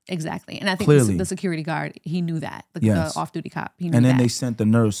right. Exactly. And I think Clearly. the security guard, he knew that. The Yes. off-duty cop, he knew And then that. they sent the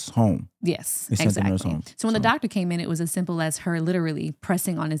nurse home. Yes, They sent the exactly. nurse home. So when the So- doctor came in, it was as simple as her literally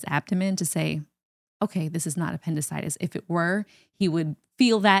pressing on his abdomen to say, okay, this is not appendicitis. If it were, he would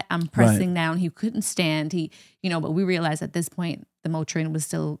feel that I'm pressing down. He couldn't stand. But we realized at this point, the Motrin was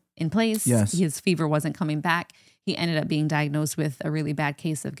still in place. Yes. His fever wasn't coming back. He ended up being diagnosed with a really bad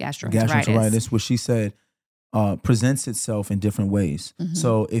case of gastroenteritis. Gastroenteritis, which she said presents itself in different ways.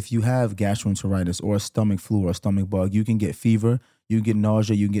 So if you have gastroenteritis or a stomach flu or a stomach bug, you can get fever, you can get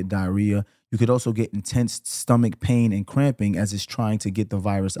nausea, you can get diarrhea. You could also get intense stomach pain and cramping as it's trying to get the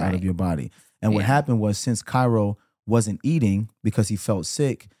virus out of Right. your body. And what Yeah. happened was since Cairo wasn't eating because he felt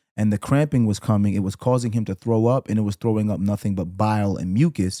sick and the cramping was coming, it was causing him to throw up, and it was throwing up nothing but bile and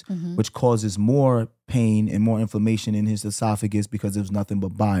mucus, which causes more pain and more inflammation in his esophagus because it was nothing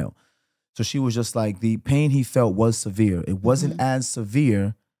but bile. So she was just like, the pain he felt was severe. It wasn't as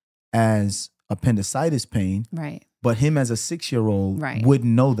severe as appendicitis pain, Right. but him as a 6-year-old Right.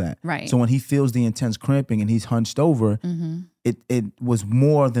 wouldn't know that. Right. So when he feels the intense cramping and he's hunched over, it was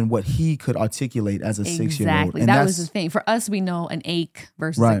more than what he could articulate as a 6-year-old. Exactly. And That that's was the thing. For us, we know an ache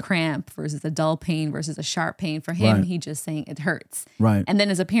versus a Right. cramp versus a dull pain versus a sharp pain. For him, Right. he just saying it hurts. right. And then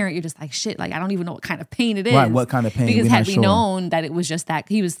as a parent, you're just like, shit, like I don't even know what kind of pain it is. Right, what kind of pain? Because We're had not we sure. known that it was just that,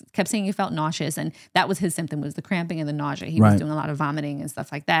 kept saying he felt nauseous, and that was his symptom, was the cramping and the nausea. He was Right. doing a lot of vomiting and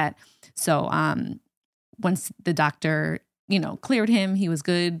stuff like that. So once the doctor, cleared him, he was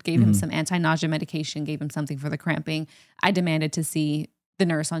good, gave him some anti-nausea medication, gave him something for the cramping. I demanded to see the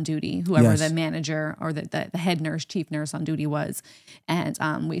nurse on duty, whoever Yes. the manager or the head nurse, chief nurse on duty was. And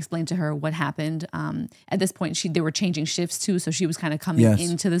we explained to her what happened. At this point, they were changing shifts too, so she was kind of coming Yes.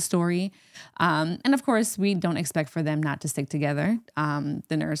 into the story. And of course, we don't expect for them not to stick together.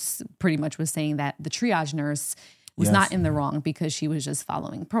 The nurse pretty much was saying that the triage nurse was Yes. not in the wrong because she was just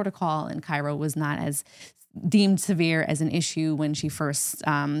following protocol, and Cairo was not as deemed severe as an issue when she first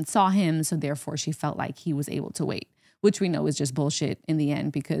saw him. So therefore, she felt like he was able to wait, which we know is just bullshit in the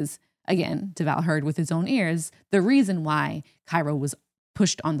end, because again, DeVal heard with his own ears the reason why Cairo was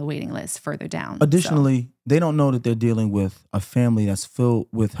pushed on the waiting list further down. Additionally, they don't know that they're dealing with a family that's filled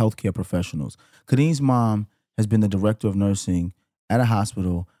with healthcare professionals. Kadeem's mom has been the director of nursing at a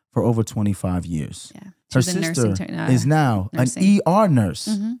hospital for over 25 years. Yeah. Her She's a sister nursing is now nursing. an ER nurse.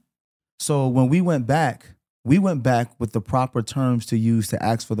 Mm-hmm. So when we went back with the proper terms to use to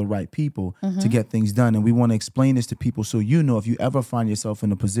ask for the right people to get things done. And we want to explain this to people so you know if you ever find yourself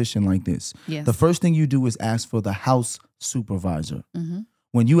in a position like this, Yes. the first thing you do is ask for the house supervisor. Mm-hmm.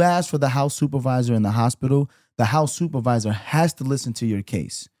 When you ask for the house supervisor in the hospital, the house supervisor has to listen to your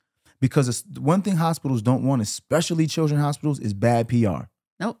case. Because one thing hospitals don't want, especially children's hospitals, is bad PR.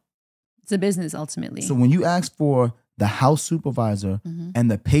 Nope. It's a business ultimately. So when you ask for the house supervisor and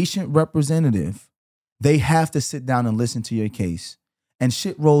the patient representative, they have to sit down and listen to your case. And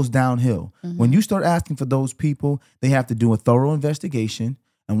shit rolls downhill. When you start asking for those people, they have to do a thorough investigation.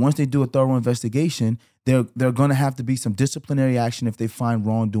 And once they do a thorough investigation, they're going to have to be some disciplinary action if they find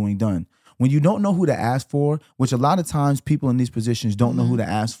wrongdoing done. When you don't know who to ask for, which a lot of times people in these positions don't know who to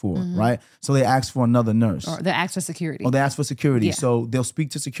ask for, right? So they ask for another nurse. Or they ask for security. Or they ask for security. Yeah. So they'll speak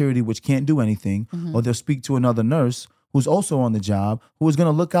to security, which can't do anything. Or they'll speak to another nurse who's also on the job, who is going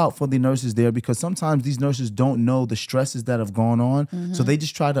to look out for the nurses there, because sometimes these nurses don't know the stresses that have gone on. So they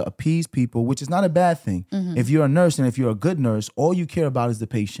just try to appease people, which is not a bad thing. If you're a nurse and if you're a good nurse, all you care about is the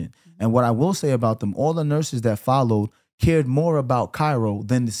patient. And what I will say about them, all the nurses that followed cared more about Cairo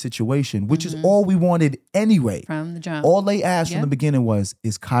than the situation, which is all we wanted anyway. From the jump. All they asked from the beginning was,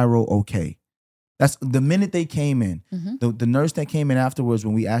 is Cairo okay? That's the minute they came in. The nurse that came in afterwards,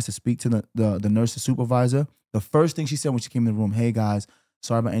 when we asked to speak to the nurse's supervisor, the first thing she said when she came in the room, hey guys,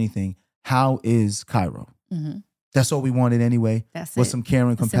 sorry about anything. How is Cairo? That's all we wanted anyway. That's was it. some care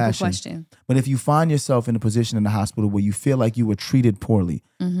and A simple compassion. question. But if you find yourself in a position in the hospital where you feel like you were treated poorly,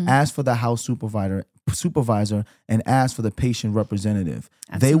 ask for the house supervisor and ask for the patient representative.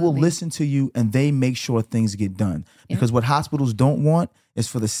 They will Absolutely. listen to you and they make sure things get done. Because what hospitals don't want is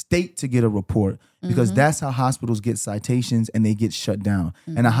for the state to get a report, because that's how hospitals get citations and they get shut down.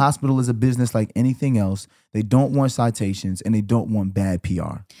 And a hospital is a business like anything else. They don't want citations and they don't want bad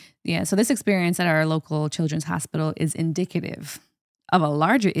PR. Yeah, so this experience at our local children's hospital is indicative of a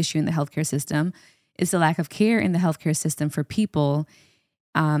larger issue in the healthcare system. It's the lack of care in the healthcare system for people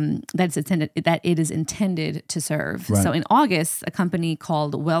that it is intended to serve. Right. So in August, a company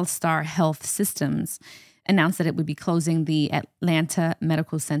called Wellstar Health Systems announced that it would be closing the Atlanta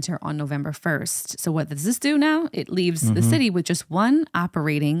Medical Center on November 1st. So what does this do now? It leaves the city with just one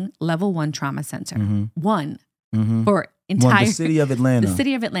operating level 1 trauma center. One. For entire the city of Atlanta. The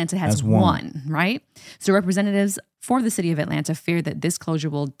city of Atlanta has one, right? So representatives for the city of Atlanta fear that this closure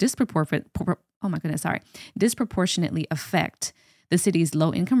will disproportionately affect the city's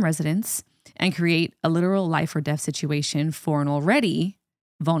low-income residents and create a literal life or death situation for an already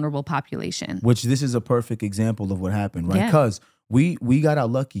vulnerable population. Which this is a perfect example of what happened, right? Yeah. Because we got out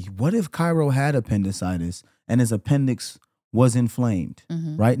lucky. What if Cairo had appendicitis and his appendix was inflamed,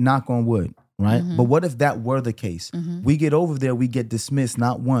 right? Knock on wood, right? But what if that were the case? We get over there, we get dismissed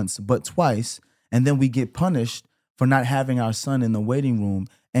not once, but twice, and then we get punished for not having our son in the waiting room,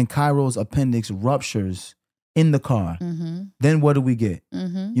 and Cairo's appendix ruptures in the car. Then what do we get?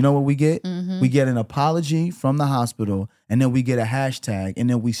 You know what we get? We get an apology from the hospital, and then we get a hashtag, and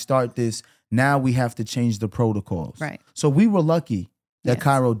then we start this, now we have to change the protocols. Right. So we were lucky that Yes.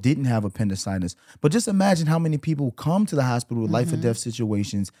 Cairo didn't have appendicitis. But just imagine how many people come to the hospital with life or death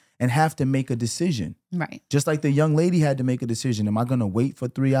situations and have to make a decision. Right. Just like the young lady had to make a decision. Am I going to wait for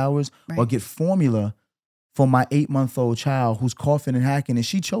 3 hours or Right. get formula for my 8-month-old child who's coughing and hacking? And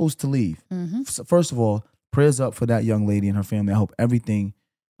she chose to leave. So first of all, prayers up for that young lady and her family. I hope everything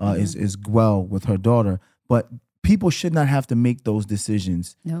is well with her daughter. But people should not have to make those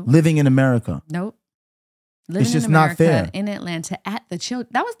decisions Nope. living in America. Nope. Living just in not America, fair. in Atlanta, at the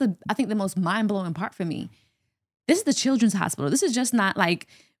that was I think the most mind-blowing part for me. This is the children's hospital. This is just not like,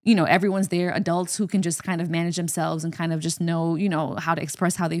 everyone's there, adults who can just kind of manage themselves and kind of just know, how to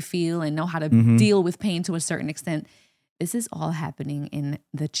express how they feel and know how to deal with pain to a certain extent. This is all happening in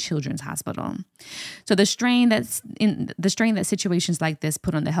the children's hospital. So the strain that situations like this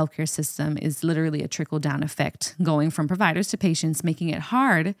put on the healthcare system is literally a trickle-down effect, going from providers to patients, making it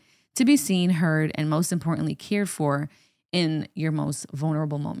hard to be seen, heard, and most importantly, cared for in your most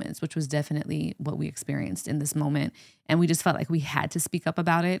vulnerable moments, which was definitely what we experienced in this moment. And we just felt like we had to speak up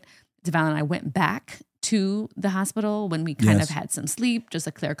about it. DeVal and I went back to the hospital when we kind Yes. of had some sleep, just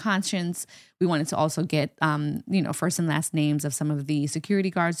a clear conscience. We wanted to also get, first and last names of some of the security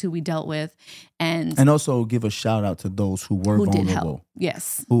guards who we dealt with, and also give a shout out to those who were who did vulnerable, help.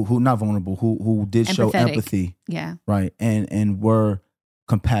 Yes. who not vulnerable, who did show Empathetic. empathy, Yeah. right, and were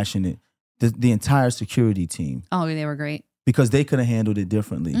compassionate. The entire security team, Oh, they were great. because they could have handled it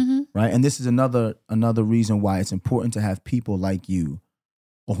differently, right? And this is another reason why it's important to have people like you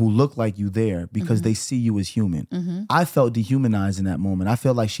or who look like you there, because they see you as human. I felt dehumanized in that moment. I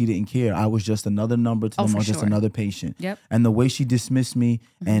felt like she didn't care. I was just another number to them, for or just sure. another patient. Yep. And the way she dismissed me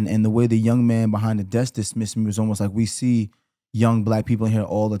and the way the young man behind the desk dismissed me was almost like, we see young black people in here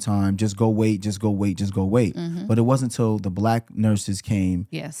all the time. Just go wait, just go wait, just go wait. But it wasn't until the black nurses came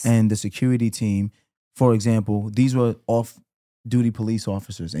Yes. and the security team, for example, these were off-duty police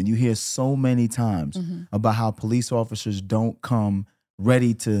officers. And you hear so many times about how police officers don't come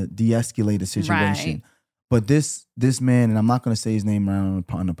ready to de-escalate a situation. Right. But this man, and I'm not going to say his name around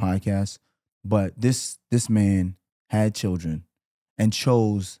on the podcast, but this man had children and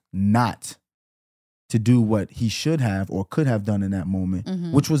chose not to do what he should have or could have done in that moment,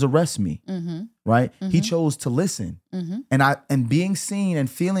 which was arrest me. Right? He chose to listen. And being seen and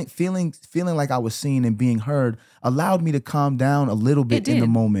feeling like I was seen and being heard allowed me to calm down a little bit in the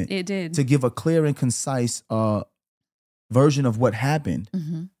moment. It did. To give a clear and concise version of what happened,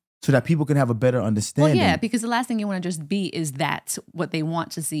 so that people can have a better Well, understanding. yeah, because the last thing you want to just be is that what they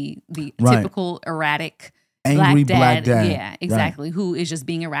want to see, the Right. typical erratic Angry black dad. Yeah, exactly. Who is just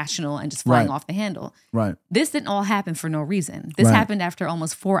being irrational and just flying Right. off the handle. Right, This didn't all happen for no reason. This Right. happened after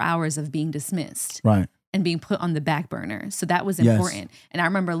almost 4 hours of being dismissed right. and being put on the back burner. So that was Yes. important. And I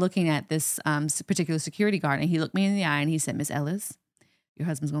remember looking at this particular security guard, and he looked me in the eye and he said, "Miss Ellis, your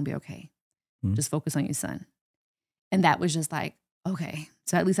husband's going to be okay. Just focus on your son." And that was just like, okay.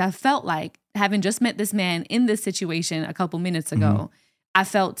 So at least I felt like, having just met this man in this situation a couple minutes ago, I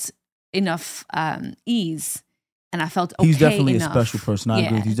felt enough ease, and I felt okay He's definitely enough, a special person. I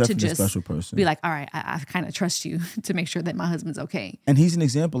agree with you. He's to definitely a just special person. Be like, all right, I kind of trust you to make sure that my husband's okay. And he's an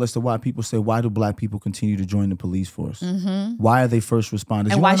example as to why people say, why do black people continue to join the police force? Why are they first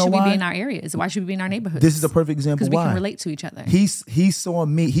responders? And You why wanna know should we be in our areas? Why should we be in our neighborhoods? This is a perfect example because we why. can relate to each other. He saw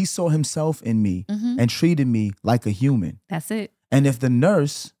me, he saw himself in me and treated me like a human. That's it. And if the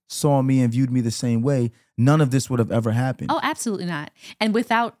nurse saw me and viewed me the same way, none of this would have ever happened. Oh, absolutely not. And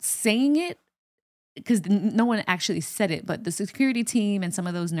without saying it, because no one actually said it, but the security team and some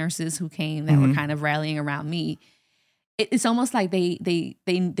of those nurses who came that were kind of rallying around me, it's almost like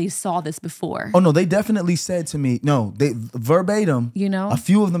they saw this before. Oh no, they definitely said to me, no, they verbatim, You know? a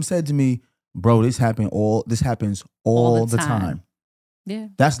few of them said to me, bro, this happens all the time. Yeah.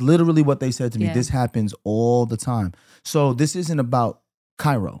 That's literally what they said to me. Yeah. This happens all the time. So this isn't about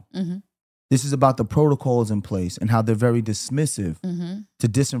Cairo. Mm-hmm. This is about the protocols in place and how they're very dismissive to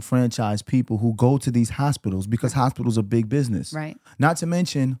disenfranchise people who go to these hospitals, because hospitals are big business. Right. Not to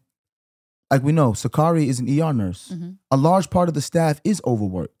mention, like we know, Sakari is an ER nurse. A large part of the staff is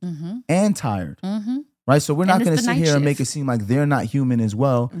overworked and tired. Right? So we're not it's going to the sit night here and make it shift. seem like they're not human as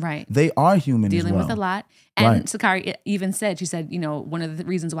well. Right. They are human Dealing as well. with a lot. And Right. Sakari even said, she said, one of the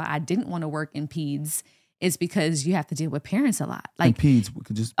reasons why I didn't want to work in peds is because you have to deal with parents a lot. And Like, peds, we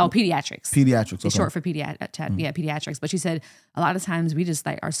could just pediatrics. pediatrics. It's Okay. short for pediatrics. But she said a lot of times we just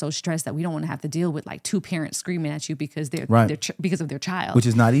like are so stressed that we don't want to have to deal with like two parents screaming at you because Right. because of their child. Which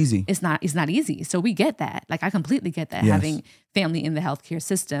is not easy. It's not easy. So we get that. Like I completely get that, Yes. having family in the healthcare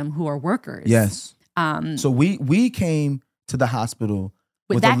system who are workers. Yes. So we came to the hospital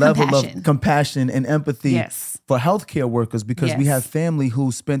With with that a level compassion. of compassion and empathy Yes. for healthcare workers, because we Yes. have family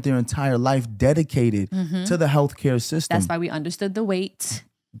who spent their entire life dedicated to the healthcare system. That's why we understood the weight.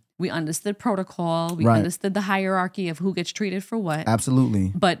 We understood protocol. We Right. understood the hierarchy of who gets treated for what.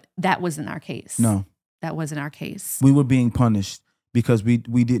 Absolutely. But that wasn't our case. No. That wasn't our case. We were being punished because we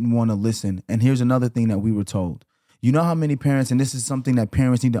didn't want to listen. And here's another thing that we were told. You know how many parents, and this is something that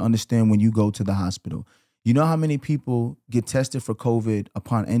parents need to understand when you go to the hospital. You know how many people get tested for COVID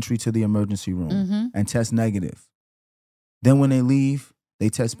upon entry to the emergency room and test negative. Then when they leave, they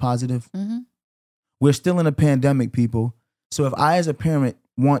test positive. We're still in a pandemic, people. So if I as a parent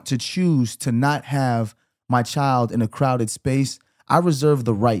want to choose to not have my child in a crowded space, I reserve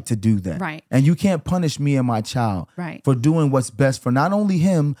the right to do that. Right. And you can't punish me and my child Right. for doing what's best for not only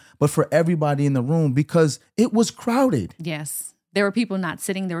him, but for everybody in the room, because it was crowded. Yes. There were people not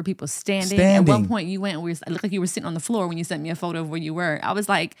sitting. There were people standing. At Standing. one point, you went. It looked like you were sitting on the floor when you sent me a photo of where you were. I was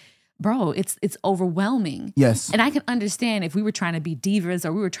like, bro, it's overwhelming. Yes. And I can understand if we were trying to be divas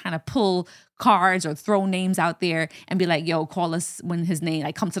or we were trying to pull cards or throw names out there and be like, yo, call us when his name,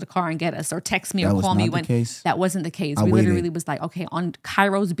 like come to the car and get us, or text me That or was call me not the when. case. That wasn't the case. I We waited. literally was like, okay, on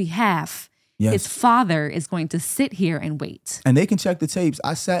Cairo's behalf, Yes. his father is going to sit here and wait. And they can check the tapes.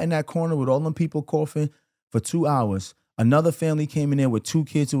 I sat in that corner with all them people coughing for 2 hours. Another family came in there with 2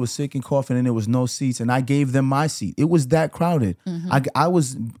 kids who were sick and coughing, and there was no seats, and I gave them my seat. It was that crowded. I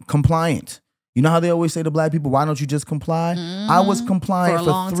was compliant. You know how they always say to black people, why don't you just comply? I was compliant For a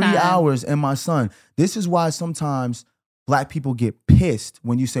for long 3 time. hours, and my son. This is why sometimes black people get pissed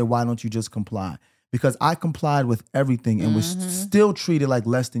when you say, why don't you just comply? Because I complied with everything and was still treated like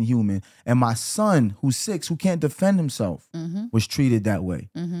less than human. And my son, who's 6, who can't defend himself, was treated that way.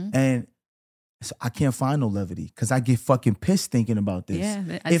 And so I can't find no levity because I get fucking pissed thinking about this.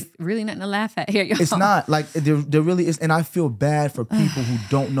 Yeah, it's really nothing to laugh at here, y'all. It's not like there really is, and I feel bad for people who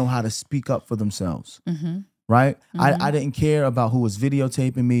don't know how to speak up for themselves. Right? I didn't care about who was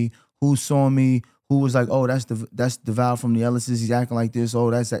videotaping me, who saw me, who was like, oh, that's the Val from the Ellises. He's acting like this. Oh,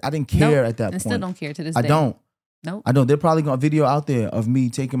 that's that. I didn't care at that and point. still don't care to this I day. don't. Nope. I don't. They're probably got a video out there of me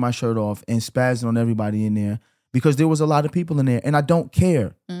taking my shirt off and spazzing on everybody in there because there was a lot of people in there, and I don't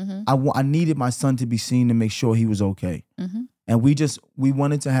care. I needed my son to be seen to make sure he was okay. And we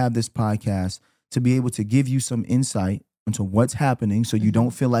wanted to have this podcast to be able to give you some insight into what's happening, so you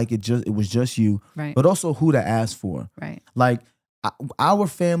don't feel like it was just you, Right. but also who to ask for. Right. Like our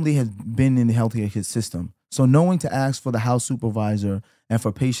family has been in the healthcare system, so knowing to ask for the house supervisor and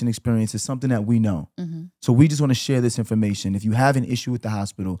for patient experience is something that we know. So we just want to share this information. If you have an issue with the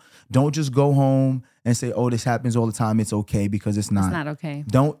hospital, don't just go home and say, oh, this happens all the time, it's okay, because it's not. It's not okay.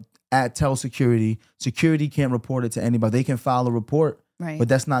 Don't tell security. Security can't report it to anybody. They can file a report, Right. but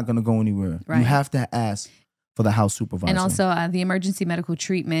that's not going to go anywhere. Right. You have to ask for the house supervisor. And also the Emergency Medical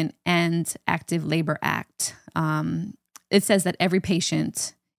Treatment and Active Labor Act. It says that every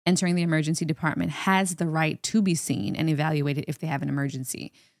patient entering the emergency department has the right to be seen and evaluated if they have an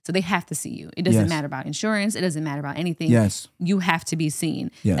emergency. So they have to see you. It doesn't Yes. matter about insurance. It doesn't matter about anything. Yes. You have to be seen.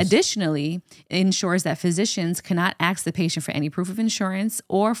 Yes. Additionally, it ensures that physicians cannot ask the patient for any proof of insurance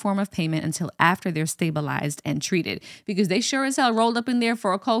or form of payment until after they're stabilized and treated. Because they sure as hell rolled up in there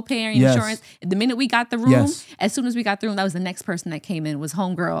for a copay or Yes. insurance. The minute we got the room, Yes. as soon as we got the room, that was the next person that came in was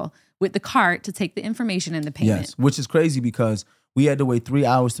homegirl with the cart to take the information and the payment. Yes, which is crazy because we had to wait 3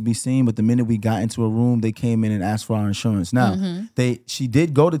 hours to be seen, but the minute we got into a room, they came in and asked for our insurance. Now, she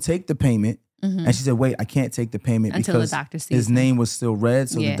did go to take the payment, and she said, wait, I can't take the payment Until the because doctor sees his him. name was still red,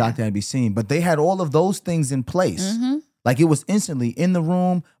 so the Yeah. doctor had to be seen. But they had all of those things in place. Like it was instantly in the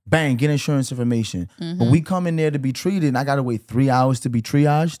room, bang, get insurance information. But we come in there to be treated, and I got to wait 3 hours to be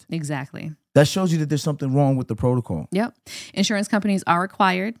triaged. Exactly. That shows you that there's something wrong with the protocol. Yep. Insurance companies are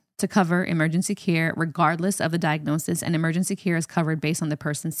required to cover emergency care regardless of the diagnosis, and emergency care is covered based on the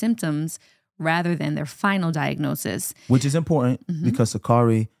person's symptoms rather than their final diagnosis. Which is important because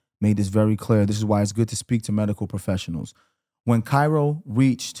Sakari made this very clear. This is why it's good to speak to medical professionals. When Cairo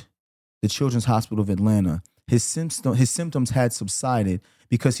reached the Children's Hospital of Atlanta, his symptoms had subsided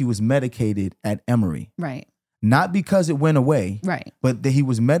because he was medicated at Emory. Right. Not because it went away, Right. but that he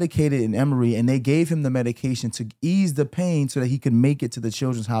was medicated in Emory, and they gave him the medication to ease the pain so that he could make it to the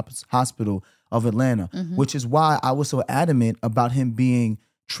Children's Hospital of Atlanta, which is why I was so adamant about him being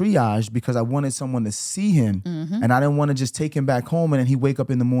triaged, because I wanted someone to see him, and I didn't want to just take him back home and then he wake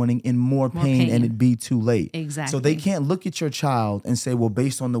up in the morning in more pain and it'd be too late. Exactly. So they can't look at your child and say, well,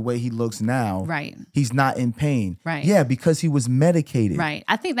 based on the way he looks now, Right. he's not in pain. Right. Yeah, because he was medicated. Right.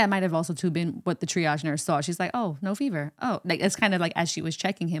 I think that might have also too been what the triage nurse saw. She's like, oh, no fever. Oh, like it's kind of like as she was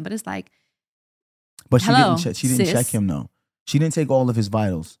checking him, but it's like, But she Hello, didn't check sis. him though. She didn't take all of his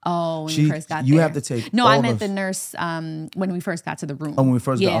vitals. oh, when She- you first got you there. have to take No, all I meant of- the nurse when we first got to the room. Oh, when we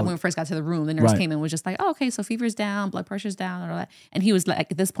first got- yeah, oh. when we first got to the room, the nurse Right. came in and was just like, oh, okay, so fever's down, blood pressure's down, and all that. And he was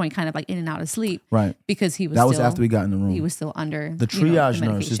like at this point kind of like in and out of sleep. Right. Because he was That was still, after we got in the room. he was still under The you know, triage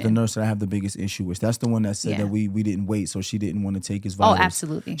nurse is the medication. nurse that I have the biggest issue with. That's the one that said Yeah. that we didn't wait, so she didn't want to take his Oh, vitals.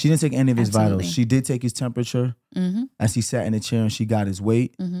 absolutely. She didn't take any of his Absolutely. vitals. She did take his temperature as he sat in the chair, and she got his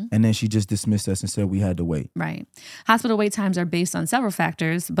weight, and then she just dismissed us and said we had to wait. Right. Hospital wait times are based on several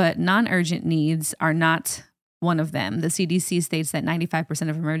factors, but non-urgent needs are not one of them. The CDC states that 95%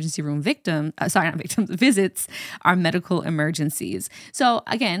 of emergency room visits are medical emergencies. So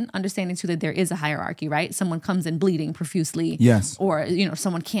again, understanding too that there is a hierarchy, right? Someone comes in bleeding profusely. Yes. Or,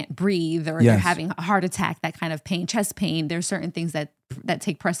 someone can't breathe or they're Yes. having a heart attack, that kind of pain, chest pain. There's certain things that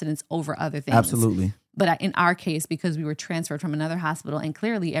take precedence over other things. Absolutely. But in our case, because we were transferred from another hospital and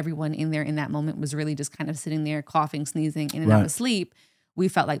clearly everyone in there in that moment was really just kind of sitting there coughing, sneezing, in and out Right. of sleep, we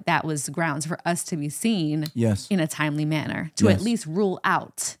felt like that was grounds for us to be seen Yes. in a timely manner to Yes. at least rule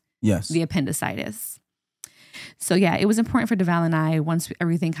out Yes. the appendicitis. So yeah, it was important for Deval and I, once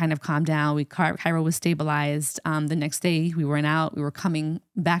everything kind of calmed down, Cairo was stabilized. The next day we went out, we were coming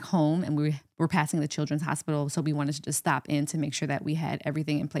back home, and we were passing the children's hospital. So we wanted to just stop in to make sure that we had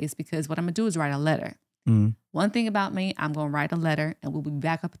everything in place, because what I'm gonna do is write a letter. Mhm. One thing about me, I'm gonna write a letter, and we'll be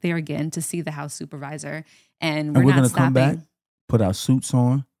back up there again to see the house supervisor. And And we're not gonna stopping. come back, put our suits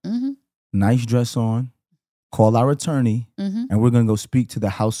on, Mhm, nice dress on, call our attorney, mhm, and we're gonna go speak to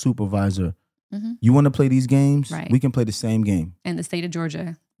the house supervisor. mhm. You want to play these games? Right. We can play the same game. And the state of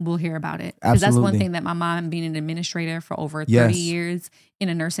Georgia will hear about it. Because that's one Absolutely. thing that my mom, being an administrator for over 30 Yes. years in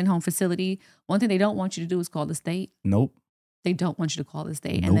a nursing home facility, one thing they don't want you to do is call the state. Nope. They don't want you to call the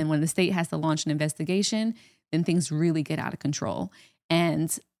state. Nope. And then when the state has to launch an investigation, then things really get out of control.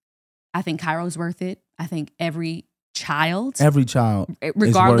 And I think Cairo's worth it. I think every child, Every child.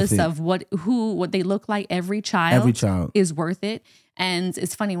 regardless worth it. of what they look like, every child is worth it. And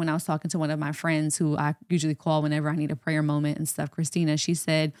it's funny, when I was talking to one of my friends who I usually call whenever I need a prayer moment and stuff, Christina, she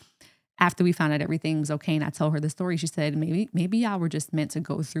said, after we found out everything was okay and I told her the story, she said, maybe y'all were just meant to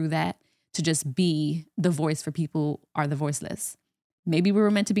go through that, to just be the voice for people who are the voiceless. Maybe we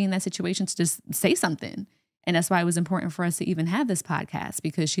were meant to be in that situation to just say something. And that's why it was important for us to even have this podcast,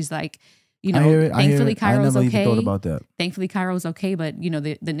 because she's like, you know, I hear it. thankfully I Cairo's never okay. even thought about that. Thankfully Cairo's okay, but you know,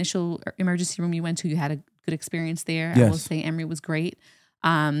 the initial emergency room you went to, you had a good experience there. Yes. I will say Emory was great.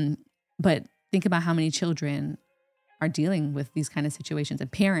 But think about how many children are dealing with these kind of situations,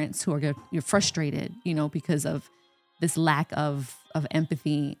 and parents who you're frustrated, you know, because of this lack of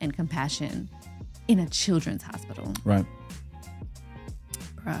empathy and compassion in a children's hospital. Right.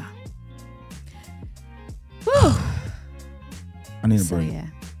 Bruh. Whew. I need a So break.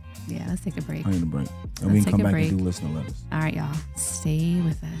 yeah, let's take a break. I need a break. And Let's we take can come a back break. and do listener letters. All right, y'all, stay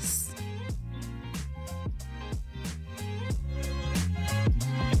with us.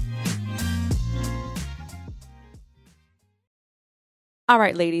 All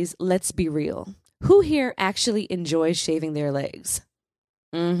right, ladies, let's be real. Who here actually enjoys shaving their legs?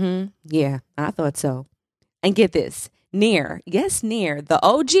 Yeah, I thought so. And get this, Nair, yes, Nair, the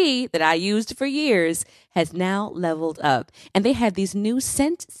OG that I used for years, has now leveled up. And they have these new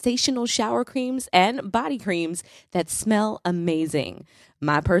sensational shower creams and body creams that smell amazing.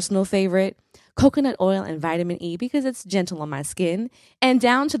 My personal favorite, coconut oil and vitamin E, because it's gentle on my skin, and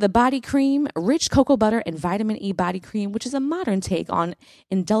down to the body cream, rich cocoa butter and vitamin E body cream, which is a modern take on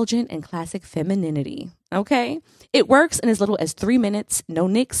indulgent and classic femininity. Okay? It works in as little as 3 minutes, no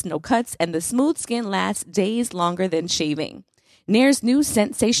nicks, no cuts, and the smooth skin lasts days longer than shaving. Nair's new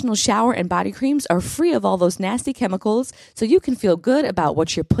sensational shower and body creams are free of all those nasty chemicals, so you can feel good about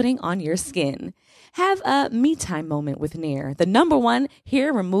what you're putting on your skin. Have a me time moment with Nair, the #1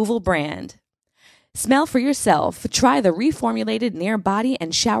 hair removal brand. Smell for yourself. Try the reformulated Nair body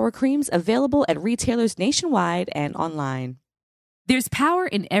and shower creams available at retailers nationwide and online. There's power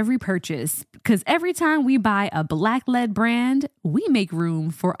in every purchase, because every time we buy a black-led brand, we make room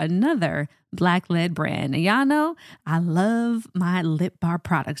for another black-led brand. And y'all know I love my lip bar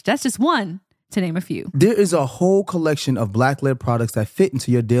products. That's just one, to name a few. There is a whole collection of black-led products that fit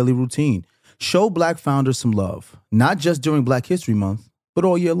into your daily routine. Show Black founders some love, not just during Black History Month, but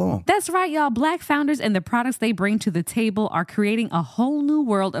all year long. That's right, y'all. Black founders and the products they bring to the table are creating a whole new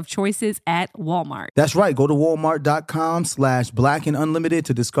world of choices at Walmart. That's right. Go to walmart.com/blackandunlimited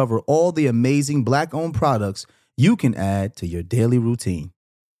to discover all the amazing Black-owned products you can add to your daily routine.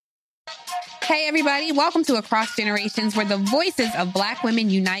 Hey, everybody. Welcome to Across Generations, where the voices of Black women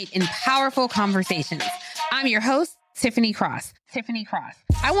unite in powerful conversations. I'm your host, Tiffany Cross.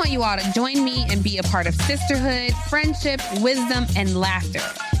 I want you all to join me and be a part of sisterhood, friendship, wisdom, and laughter.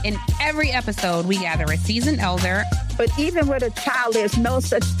 In every episode, we gather a seasoned elder. But even with a child, there's no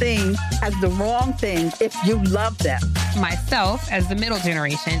such thing as the wrong thing if you love them. Myself, as the middle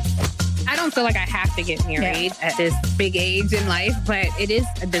generation. I don't feel like I have to get married at this big age in life, but it is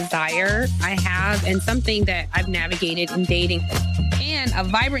a desire I have and something that I've navigated in dating. And a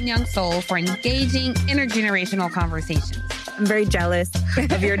vibrant young soul for engaging intergenerational conversations. I'm very jealous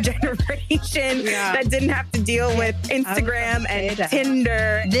of your generation that didn't have to deal with Instagram and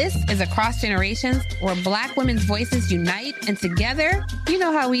Tinder. This is Across Generations, where Black women's voices unite, and together, you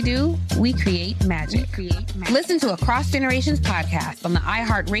know how we do, we create magic. Listen to Across Generations podcast on the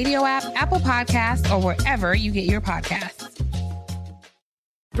iHeartRadio app, Apple Podcasts, or wherever you get your podcasts.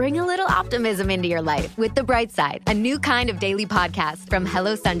 Bring a little optimism into your life with The Bright Side, a new kind of daily podcast from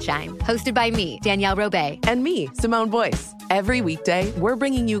Hello Sunshine, hosted by me, Danielle Robay. And me, Simone Boyce. Every weekday, we're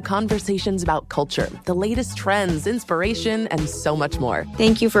bringing you conversations about culture, the latest trends, inspiration, and so much more.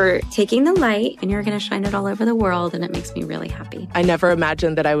 Thank you for taking the light, and you're going to shine it all over the world, and it makes me really happy. I never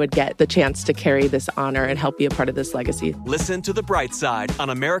imagined that I would get the chance to carry this honor and help be a part of this legacy. Listen to The Bright Side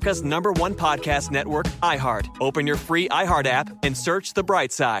on America's #1 podcast network, iHeart. Open your free iHeart app and search The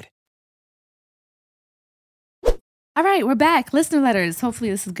Bright Side. All right, we're back. Listener letters. Hopefully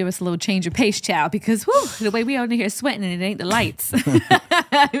this will give us a little change of pace, child, because whew, the way we out here sweating and it ain't the lights.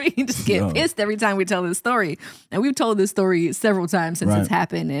 We can just get pissed every time we tell this story. And we've told this story several times since it's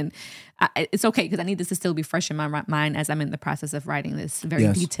happened. And it's okay because I need this to still be fresh in my mind as I'm in the process of writing this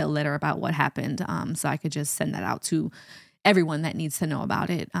very detailed letter about what happened. So I could just send that out to everyone that needs to know about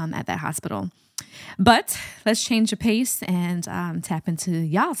it at that hospital. But let's change the pace and tap into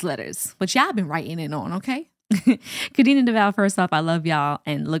y'all's letters, which y'all been writing in on, okay? Kadena DeVal, first off, I love y'all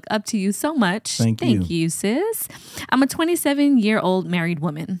and look up to you so much. Thank you, sis. I'm a 27-year-old married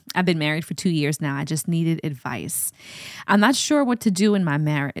woman. I've been married for 2 years now. I just needed advice. I'm not sure what to do in my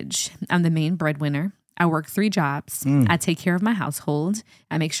marriage. I'm the main breadwinner. I work 3 jobs. I take care of my household.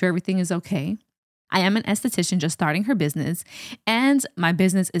 I make sure everything is okay. I am an esthetician just starting her business, and my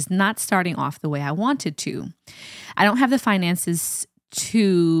business is not starting off the way I wanted to. I don't have the finances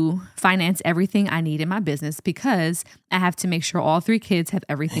to finance everything I need in my business because I have to make sure all 3 kids have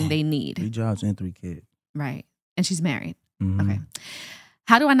everything they need. 3 jobs and 3 kids. Right. And she's married. Mm-hmm. Okay.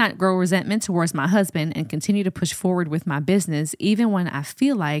 How do I not grow resentment towards my husband and continue to push forward with my business even when I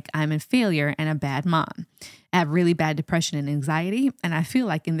feel like I'm a failure and a bad mom? I have really bad depression and anxiety, and I feel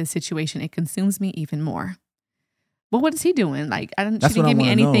like in this situation it consumes me even more. Well, what is he doing? Like, she didn't give me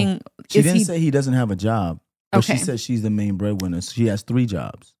anything. Know. She didn't say he doesn't have a job. But she said she's the main breadwinner. So she has 3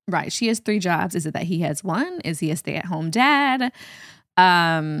 jobs. Right. She has 3 jobs. Is it that he has 1? Is he a stay-at-home dad?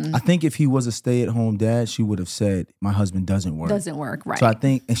 I think if he was a stay-at-home dad, she would have said, my husband doesn't work. Doesn't work, right. So I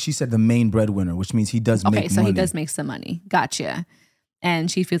think, and she said the main breadwinner, which means he does make money. Okay, so he does make some money. Gotcha. And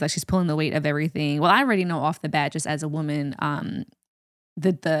she feels like she's pulling the weight of everything. Well, I already know off the bat, just as a woman,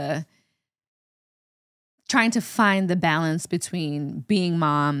 the trying to find the balance between being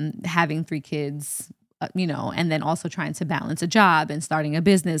mom, having 3 kids, and then also trying to balance a job and starting a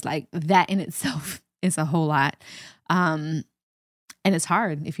business, like that in itself is a whole lot. And it's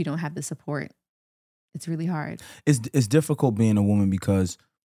hard if you don't have the support. It's really hard. It's difficult being a woman because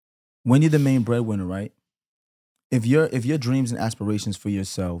when you're the main breadwinner, right? If your dreams and aspirations for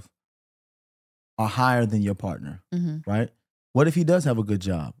yourself are higher than your partner, right? What if he does have a good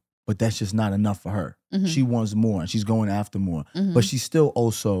job, but that's just not enough for her? She wants more and she's going after more, but she's still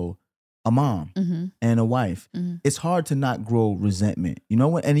also a mom and a wife. It's hard to not grow resentment. You know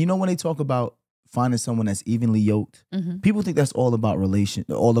what? And when they talk about finding someone that's evenly yoked, people think that's all about religion.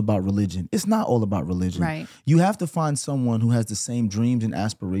 It's not all about religion. Right. You have to find someone who has the same dreams and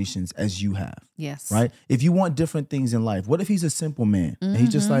aspirations as you have. Yes. Right? If you want different things in life, what if he's a simple man and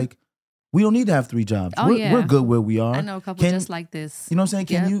he's just like, we don't need to have 3 jobs. We're good where we are. I know a couple just like this. You know what I'm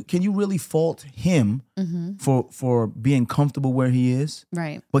saying? Can you really fault him for being comfortable where he is?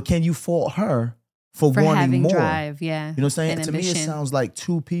 Right. But can you fault her for wanting having more? Drive, yeah. You know what I'm saying? And to me, it ambition. sounds like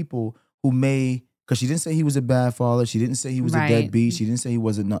 2 people who because she didn't say he was a bad father. She didn't say he was a deadbeat. She didn't say he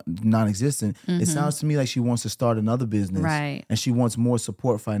was non-existent. It sounds to me like she wants to start another business. Right. And she wants more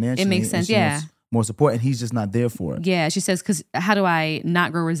support financially. It makes sense, yeah. More support, and he's just not there for it. Yeah, she says, because how do I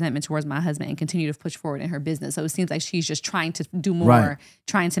not grow resentment towards my husband and continue to push forward in her business? So it seems like she's just trying to do more,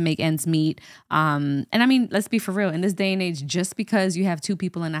 trying to make ends meet. And I mean, let's be for real. In this day and age, just because you have 2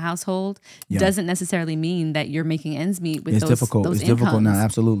 people in a household doesn't necessarily mean that you're making ends meet with those difficult. Those it's incomes. difficult now,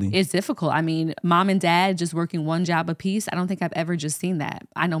 absolutely. It's difficult. I mean, mom and dad just working 1 job apiece. I don't think I've ever just seen that.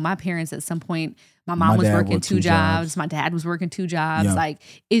 I know my parents at some point, my mom was working 2 jobs. My dad was working 2 jobs. Yeah. Like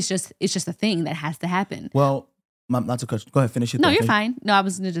it's just a thing that has to happen. Well, not to cut you. Go ahead, finish it. No, you're fine. No, I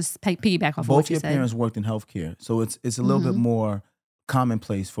was going to just piggyback off Both what you your said. parents worked in healthcare, so it's a little bit more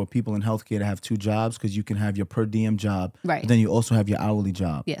commonplace for people in healthcare to have 2 jobs because you can have your per diem job, right? But then you also have your hourly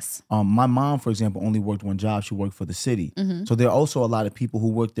job. Yes. My mom, for example, only worked 1 job. She worked for the city. So there are also a lot of people who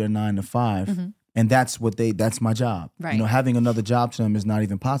work their 9 to 5. And that's my job. Right. You know, having another job to them is not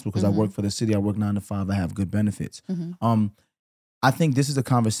even possible because I work for the city. I work 9 to 5. I have good benefits. I think this is a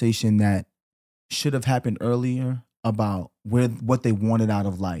conversation that should have happened earlier about what they wanted out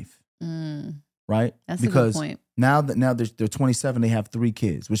of life. Right? That's because a good point. Now they're 27, they have 3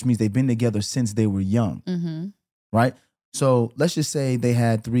 kids, which means they've been together since they were young. Right? So let's just say they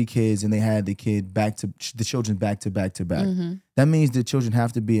had 3 kids and they had the children back to back to back. That means the children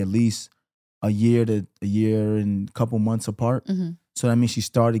have to be at least a year and a couple months apart. So that means she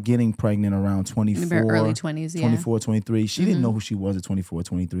started getting pregnant around 24, early 20s, 24, 23. She didn't know who she was at 24,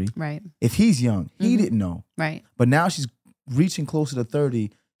 23. Right. If he's young, he didn't know. Right. But now she's reaching closer to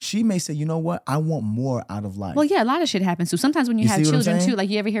 30. She may say, you know what? I want more out of life. Well, yeah, a lot of shit happens. So sometimes when you have see what I'm children saying? too, like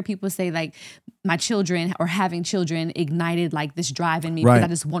you ever hear people say like, my children or having children ignited like this drive in me because I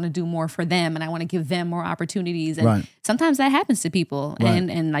just want to do more for them and I want to give them more opportunities. And sometimes that happens to people.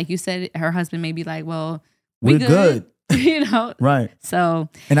 And like you said, her husband may be like, well, we're good. You know? Right. So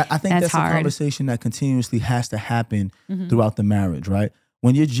and I think that's hard. a conversation that continuously has to happen throughout the marriage, right?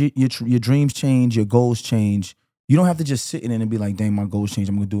 When your dreams change, your goals change, you don't have to just sit in it and be like, dang, my goals change.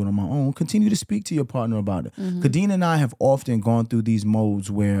 I'm going to do it on my own. Continue to speak to your partner about it. Khadeen and I have often gone through these modes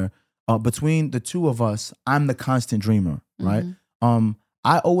where between the two of us, I'm the constant dreamer, right?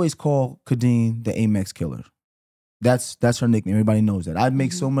 I always call Khadeen the Amex killer. That's her nickname. Everybody knows that. I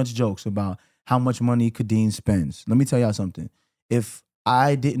make so much jokes about how much money Khadeen spends. Let me tell y'all something. If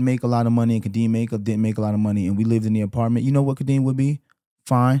I didn't make a lot of money and Khadeen didn't make a lot of money and we lived in the apartment, you know what Khadeen would be?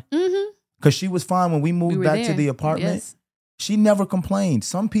 Fine. Because she was fine when we moved back to the apartment. Yes. She never complained.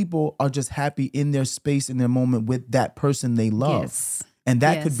 Some people are just happy in their space, in their moment with that person they love. Yes. And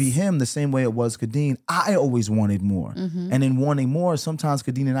that could be him the same way it was Khadeen. I always wanted more. And in wanting more, sometimes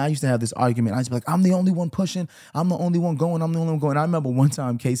Khadeen and I used to have this argument. I used to be like, I'm the only one pushing. I'm the only one going. I'm the only one going. I remember one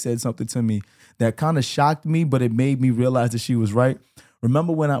time Kay said something to me that kind of shocked me, but it made me realize that she was right.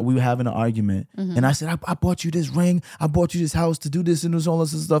 Remember when we were having an argument and I said, I bought you this ring. I bought you this house to do this and this all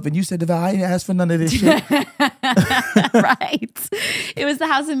this stuff. And you said, I didn't ask for none of this shit. Right. It was the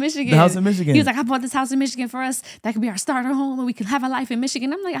house in Michigan. The house in Michigan. He was like, I bought this house in Michigan for us. That could be our starter home and we can have a life in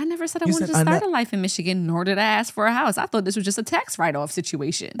Michigan. I'm like, I never said I wanted to start a life in Michigan, nor did I ask for a house. I thought this was just a tax write-off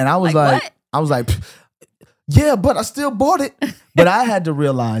situation. And I was like, yeah, but I still bought it. But I had to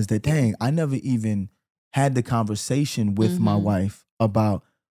realize that, dang, I never even had the conversation with my wife about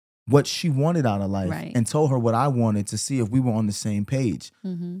what she wanted out of life and told her what I wanted to see if we were on the same page.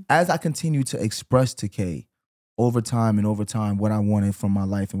 As I continued to express to Kay over time what I wanted from my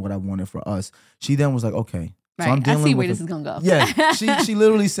life and what I wanted for us, she then was like, okay. Right. So I'm dealing I see with where this is going to go. Yeah. She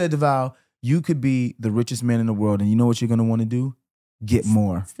literally said to Val, you could be the richest man in the world and you know what you're going to want to do? Get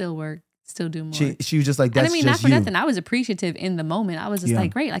more. Still work. Still do more. She was just like, that's not just for you. nothing. I was appreciative in the moment. I was just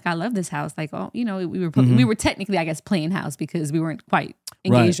like, great. Like, I love this house. Like, oh, you know, we were technically, I guess, playing house because we weren't quite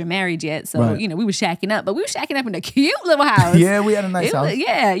engaged or married yet. So, you know, we were shacking up, but we were shacking up in a cute little house. Yeah, we had a nice house.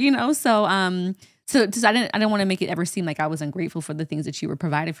 Yeah, you know, so I didn't want to make it ever seem like I was ungrateful for the things that you were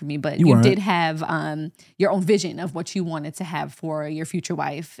providing for me, but you did have your own vision of what you wanted to have for your future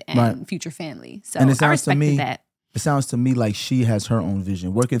wife and future family. So I respected that. It sounds to me like she has her own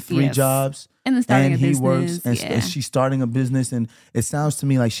vision, working 3 jobs, and then starting a business. Works, and she's starting a business, and it sounds to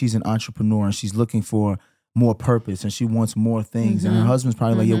me like she's an entrepreneur and she's looking for more purpose and she wants more things. And her husband's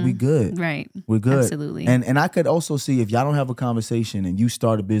probably like, "Yeah, we good, right? We're good, absolutely." And I could also see if y'all don't have a conversation and you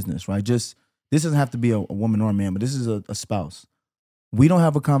start a business, right? Just this doesn't have to be a woman or a man, but this is a spouse. We don't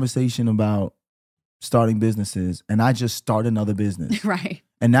have a conversation about starting businesses, and I just start another business, right?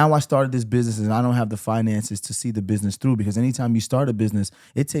 And now I started this business and I don't have the finances to see the business through, because anytime you start a business,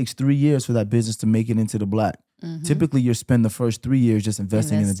 it takes 3 years for that business to make it into the black. Typically, you spend the first 3 years just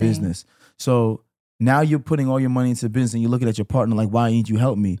investing in the business. So now you're putting all your money into the business and you're looking at your partner like, why ain't you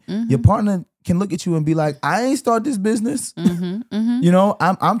help me? Your partner can look at you and be like, I ain't start this business. You know,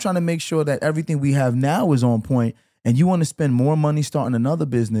 I'm trying to make sure that everything we have now is on point. And you want to spend more money starting another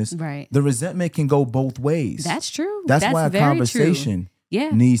business. Right. The resentment can go both ways. That's true. That's why a conversation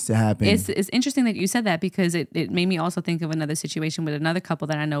needs to happen. It's interesting that you said that, because it made me also think of another situation with another couple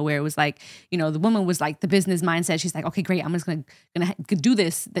that I know where it was like, you know, the woman was like the business mindset. She's like, okay, great, I'm just gonna do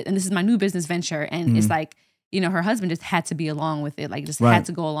this, and this is my new business venture. And it's like, you know, her husband just had to be along with it, like just had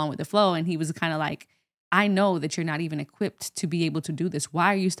to go along with the flow. And he was kind of like, I know that you're not even equipped to be able to do this.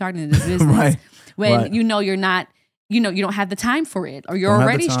 Why are you starting this business when you know you're not? You know, you don't have the time for it, or you're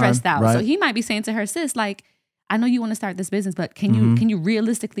already stressed out. Right. So he might be saying to her, sis, like, I know you want to start this business, but can you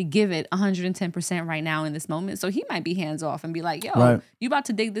realistically give it 110% right now in this moment? So he might be hands off and be like, yo, you about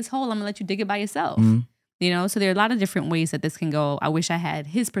to dig this hole. I'm going to let you dig it by yourself. You know, so there are a lot of different ways that this can go. I wish I had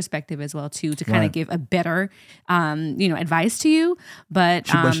his perspective as well, too, to kind of give a better, you know, advice to you. But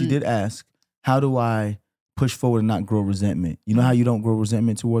she did ask, how do I push forward and not grow resentment? You know how you don't grow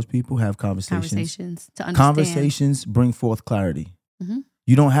resentment towards people? Have conversations to understand. Conversations bring forth clarity.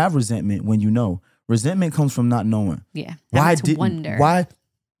 You don't have resentment when you know. Resentment comes from not knowing. Why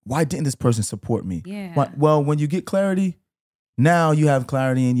didn't this person support me? Yeah. Well, when you get clarity, Now you have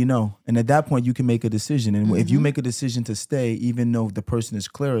clarity and you know. And at that point, you can make a decision. And if you make a decision to stay, even though the person is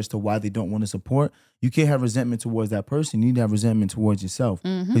clear as to why they don't want to support, you can't have resentment towards that person. You need to have resentment towards yourself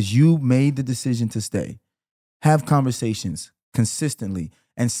because you made the decision to stay. Have conversations consistently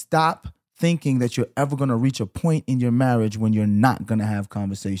and stop thinking that you're ever going to reach a point in your marriage when you're not going to have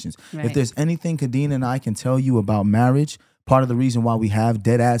conversations. Right. If there's anything Kadeen and I can tell you about marriage, part of the reason why we have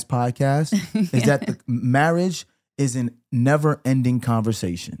Dead Ass Podcast is that the marriage is a never-ending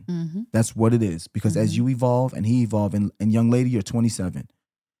conversation. That's what it is. Because as you evolve and he evolve, and young lady, you're 27.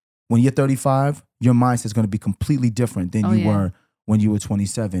 When you're 35, your mindset is going to be completely different than you were when you were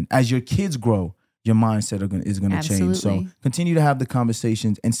 27. As your kids grow, your mindset is going to change. So continue to have the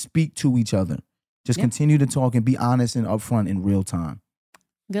conversations and speak to each other. Just continue to talk and be honest and upfront in real time.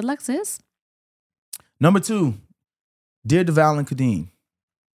 Good luck, sis. Number 2, dear DeVal and Kadeen,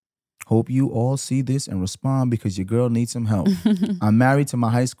 hope you all see this and respond because your girl needs some help. I'm married to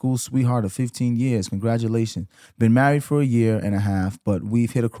my high school sweetheart of 15 years. Congratulations. Been married for a year and a half, but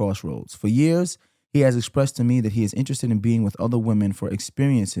we've hit a crossroads. For years, he has expressed to me that he is interested in being with other women for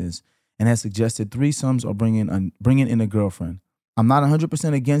experiences and has suggested threesomes or bringing in a girlfriend. I'm not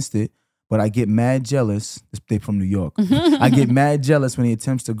 100% against it, but I get mad jealous. They're from New York. I get mad jealous when he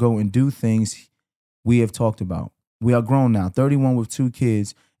attempts to go and do things we have talked about. We are grown now, 31 with 2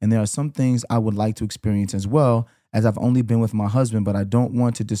 kids, and there are some things I would like to experience as well, as I've only been with my husband, but I don't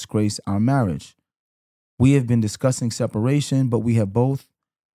want to disgrace our marriage. We have been discussing separation, but we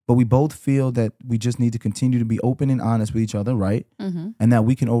both feel that we just need to continue to be open and honest with each other, right? And that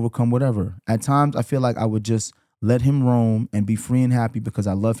we can overcome whatever. At times, I feel like I would just let him roam and be free and happy because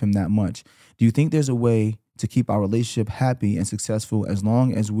I love him that much. Do you think there's a way to keep our relationship happy and successful as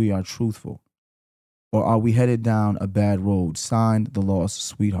long as we are truthful? Or are we headed down a bad road? Signed, the lost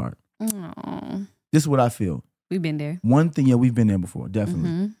sweetheart. Aww. This is what I feel. We've been there. One thing, we've been there before,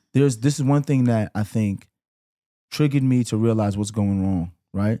 definitely. This is one thing that I think triggered me to realize what's going wrong,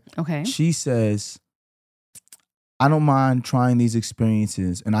 right? Okay. She says, I don't mind trying these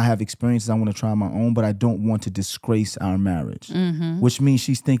experiences, and I have experiences I want to try on my own, but I don't want to disgrace our marriage. Which means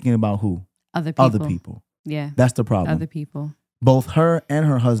she's thinking about who? Other people. Other people. Yeah. That's the problem. Other people. Both her and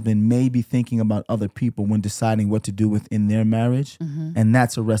her husband may be thinking about other people when deciding what to do within their marriage, and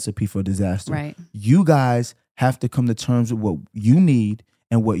that's a recipe for disaster. Right. You guys have to come to terms with what you need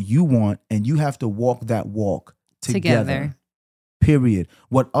and what you want, and you have to walk that walk together. Period.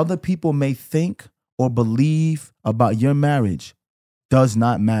 What other people may think or believe about your marriage does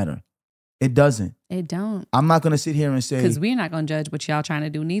not matter. It doesn't. It don't. I'm not going to sit here and say... Because we're not going to judge what y'all trying to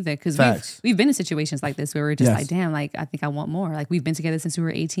do neither. Because we've been in situations like this where we're just like, damn, like, I think I want more. Like, we've been together since we were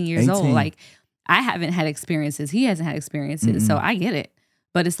 18 years old. Like, I haven't had experiences. He hasn't had experiences. So I get it.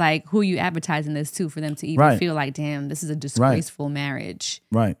 But it's like, who are you advertising this to for them to even feel like, damn, this is a disgraceful marriage.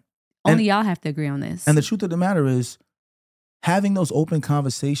 Right. Only y'all have to agree on this. And the truth of the matter is, having those open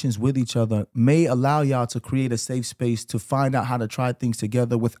conversations with each other may allow y'all to create a safe space to find out how to try things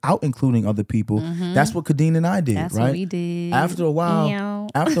together without including other people. That's what Kadeen and I did, That's right? what we did. After a while,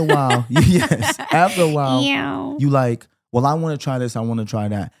 you like, well, I want to try this, I want to try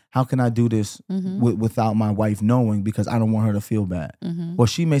that. How can I do this without my wife knowing because I don't want her to feel bad? Or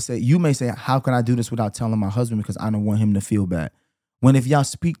you may say, how can I do this without telling my husband because I don't want him to feel bad? When if y'all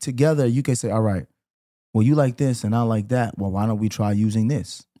speak together, you can say, all right, well, you like this and I like that. Well, why don't we try using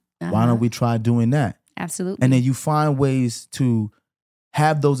this? Why don't we try doing that? Absolutely. And then you find ways to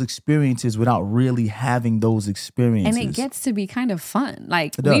have those experiences without really having those experiences. And it gets to be kind of fun.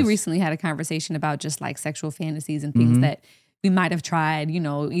 Like, we recently had a conversation about just like sexual fantasies and things that we might have tried, you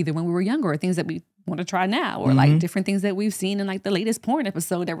know, either when we were younger or things that we want to try now, or like different things that we've seen in like the latest porn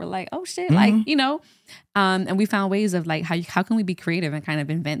episode that we're like, oh shit, like, you know, and we found ways of like, how can we be creative and kind of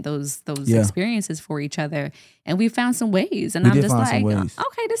invent those experiences for each other. And we found some ways, and I'm just like,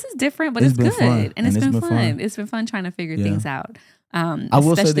 okay, this is different, but it's good. Fun. And it's been fun. It's been fun trying to figure things out.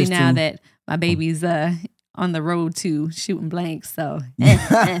 Especially now that my baby's on the road to shooting blanks. So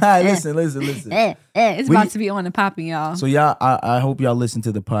listen. It's about to be on and popping, y'all. So y'all, I hope y'all listen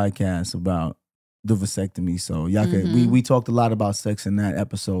to the podcast about the vasectomy. So y'all can, we talked a lot about sex in that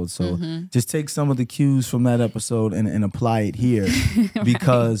episode. So just take some of the cues from that episode and apply it here.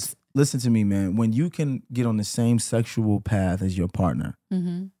 Because listen to me, man, when you can get on the same sexual path as your partner,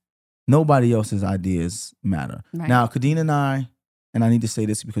 nobody else's ideas matter. Right. Now, Kadeen and I need to say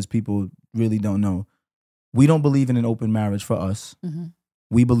this because people really don't know, we don't believe in an open marriage for us.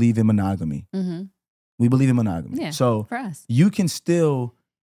 We believe in monogamy. We believe in monogamy. Yeah, so for us, you can still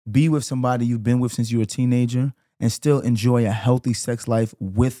be with somebody you've been with since you were a teenager and still enjoy a healthy sex life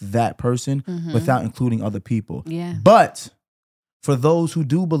with that person without including other people. Yeah. But for those who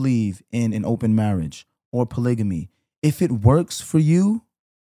do believe in an open marriage or polygamy, if it works for you,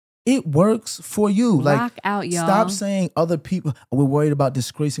 it works for you. Rock out, y'all. Stop saying other people, we're worried about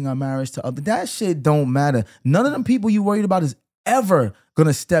disgracing our marriage to other. That shit don't matter. None of them people you worried about is ever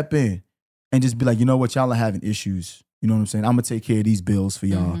gonna step in and just be like, you know what, y'all are having issues. You know what I'm saying? I'm gonna take care of these bills for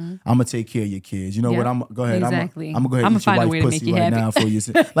y'all. I'm gonna take care of your kids. You know what? Go ahead. Exactly. I'm gonna go ahead and eat your wife's pussy right now for you.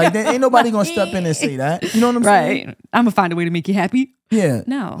 Like, there ain't nobody gonna step in and say that. You know what I'm saying? Right. I'm gonna find a way to make you happy. Yeah.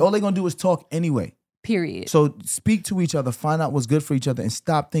 No. All they're gonna do is talk anyway. Period. So speak to each other, find out what's good for each other, and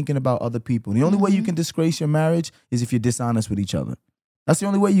stop thinking about other people. The only way you can disgrace your marriage is if you're dishonest with each other. That's the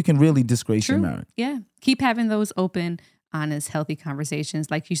only way you can really disgrace your marriage. Yeah. Keep having those open, honest, healthy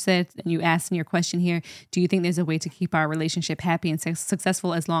conversations. Like you said, and you asked in your question here, do you think there's a way to keep our relationship happy and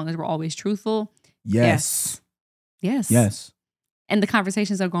successful as long as we're always truthful? Yes. Yes. And the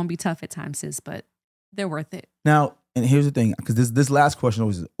conversations are going to be tough at times, sis, but they're worth it. Now, and here's the thing, because this last question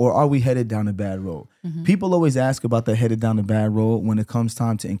always is, or are we headed down a bad road? People always ask about the headed down a bad road when it comes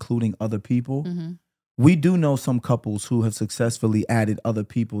time to including other people. We do know some couples who have successfully added other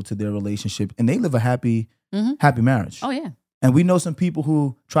people to their relationship, and they live a happy marriage. Oh, yeah. And we know some people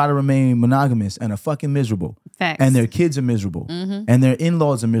who try to remain monogamous and are fucking miserable. Facts. And their kids are miserable. And their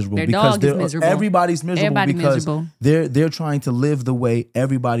in-laws are miserable. Their because dog is miserable. Everybody's miserable because miserable. they're trying to live the way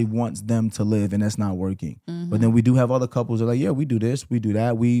everybody wants them to live, and that's not working. But then we do have other couples that are like, yeah, we do this, we do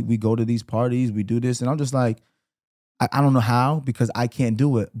that. We go to these parties, we do this. And I'm just like, I don't know how, because I can't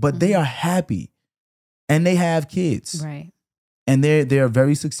do it. But they are happy. And they have kids. Right. And they're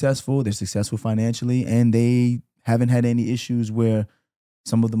very successful. They're successful financially, and they haven't had any issues where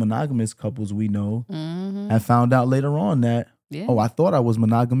some of the monogamous couples we know have found out later on that, oh, I thought I was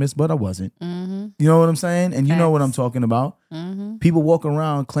monogamous, but I wasn't. You know what I'm saying? And you know what I'm talking about. People walk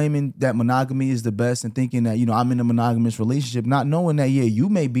around claiming that monogamy is the best and thinking that, I'm in a monogamous relationship, not knowing that, yeah, you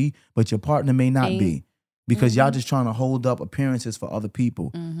may be, but your partner may not be. Because y'all just trying to hold up appearances for other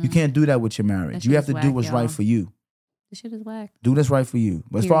people. You can't do that with your marriage. You have to do what's right for you. This shit is whack. Do what's right for you.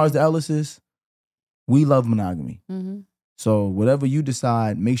 But as far as the Ellises, we love monogamy. So whatever you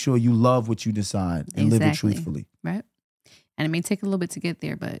decide, make sure you love what you decide and live it truthfully. Right. And it may take a little bit to get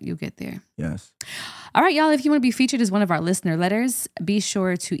there, but you'll get there. Yes. All right, y'all. If you want to be featured as one of our listener letters, be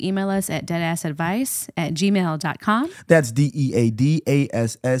sure to email us at deadassadvice@gmail.com. That's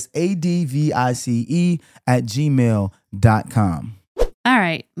deadassadvice@gmail.com. All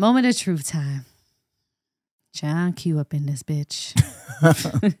right. Moment of truth time. John Q up in this bitch.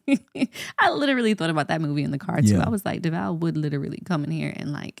 I literally thought about that movie in the car too. Yeah. I was like, DeVal would literally come in here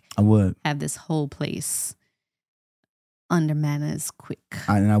and I would have this whole place under manners quick.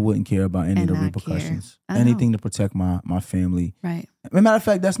 And I wouldn't care about any of the repercussions. Anything to protect my family. Right. As a matter of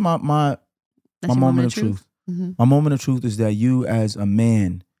fact, that's my moment of truth. My moment of truth is that you as a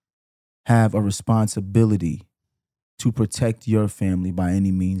man have a responsibility to protect your family by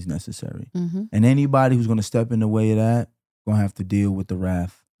any means necessary. And anybody who's going to step in the way of that, going to have to deal with the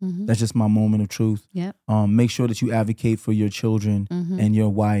wrath. That's just my moment of truth. Yep. Make sure that you advocate for your children and your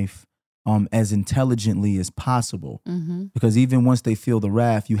wife as intelligently as possible. Because even once they feel the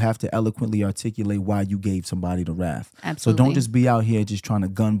wrath, you have to eloquently articulate why you gave somebody the wrath. Absolutely. So don't just be out here just trying to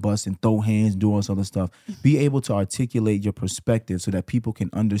gun bust and throw hands and do all this other stuff. Be able to articulate your perspective so that people can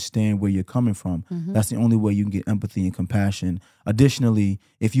understand where you're coming from. That's the only way you can get empathy and compassion. Additionally,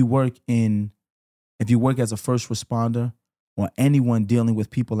 if you work as a first responder or anyone dealing with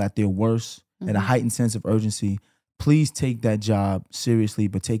people at their worst, at a heightened sense of urgency, please take that job seriously,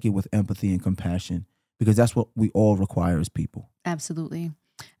 but take it with empathy and compassion, because that's what we all require as people. Absolutely.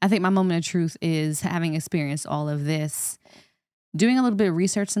 I think my moment of truth is having experienced all of this, doing a little bit of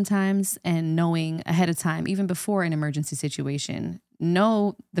research sometimes and knowing ahead of time, even before an emergency situation,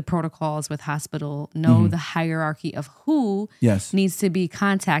 know the protocols with hospital, know the hierarchy of who needs to be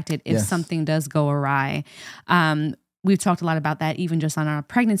contacted if something does go awry. We've talked a lot about that even just on our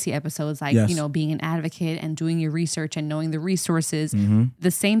pregnancy episodes, like, being an advocate and doing your research and knowing the resources.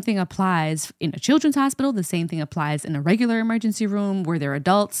 The same thing applies in a children's hospital. The same thing applies in a regular emergency room where they're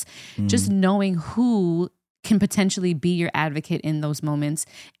adults. Just knowing who can potentially be your advocate in those moments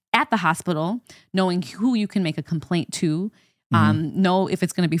at the hospital, knowing who you can make a complaint to. Know if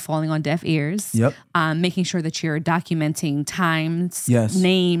it's going to be falling on deaf ears. Making sure that you're documenting times,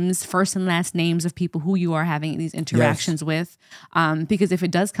 names, first and last names of people who you are having these interactions with. Because if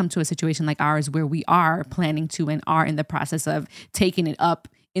it does come to a situation like ours where we are planning to and are in the process of taking it up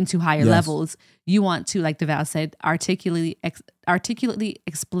into higher levels, you want to, like DeVal said, articulately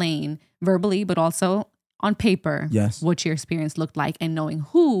explain verbally, but also on paper what your experience looked like, and knowing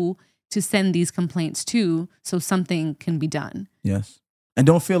who to send these complaints to so something can be done. Yes. And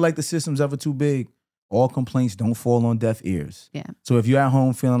don't feel like the system's ever too big. All complaints don't fall on deaf ears. Yeah. So if you're at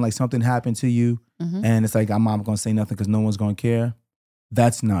home feeling like something happened to you and it's like, I'm not going to say nothing because no one's going to care,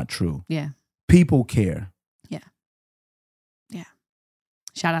 that's not true. Yeah. People care. Yeah. Yeah.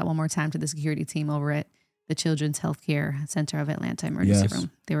 Shout out one more time to the security team over at the Children's Healthcare Center of Atlanta Emergency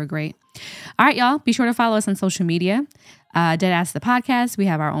Room. They were great. All right, y'all. Be sure to follow us on social media. Deadass the podcast. We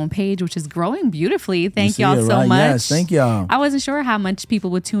have our own page, which is growing beautifully. Thank y'all so much. Yes, thank y'all. I wasn't sure how much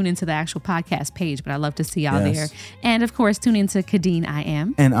people would tune into the actual podcast page, but I love to see y'all there. And of course, tune into Kadeen I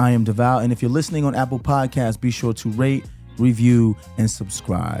Am. And I Am Devout. And if you're listening on Apple Podcasts, be sure to rate, review, and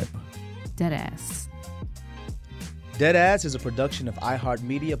subscribe. Deadass. Deadass is a production of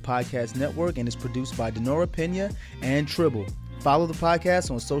iHeartMedia Podcast Network and is produced by Denora Pena and Tribble. Follow the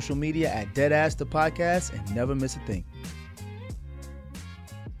podcast on social media at Deadass the Podcast and never miss a thing.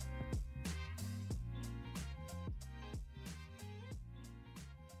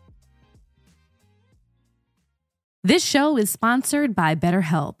 This show is sponsored by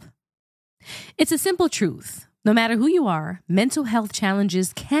BetterHelp. It's a simple truth. No matter who you are, mental health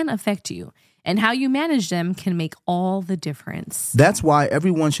challenges can affect you, and how you manage them can make all the difference. That's why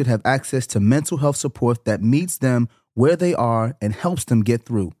everyone should have access to mental health support that meets them where they are and helps them get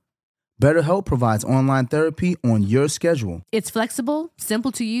through. BetterHelp provides online therapy on your schedule. It's flexible,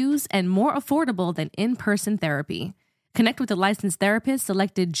 simple to use, and more affordable than in-person therapy. Connect with a licensed therapist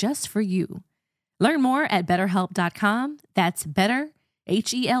selected just for you. Learn more at BetterHelp.com. That's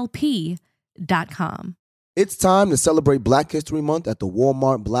BetterHelp.com. It's time to celebrate Black History Month at the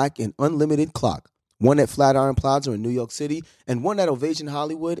Walmart Black and Unlimited Clock. One at Flatiron Plaza in New York City and one at Ovation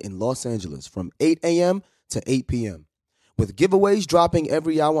Hollywood in Los Angeles from 8 a.m. to 8 p.m. With giveaways dropping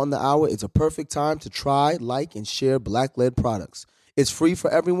every hour on the hour, it's a perfect time to try, like, and share Black-led products. It's free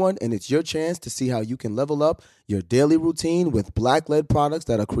for everyone, and it's your chance to see how you can level up your daily routine with Black-led products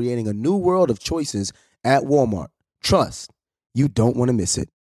that are creating a new world of choices at Walmart. Trust, you don't want to miss it.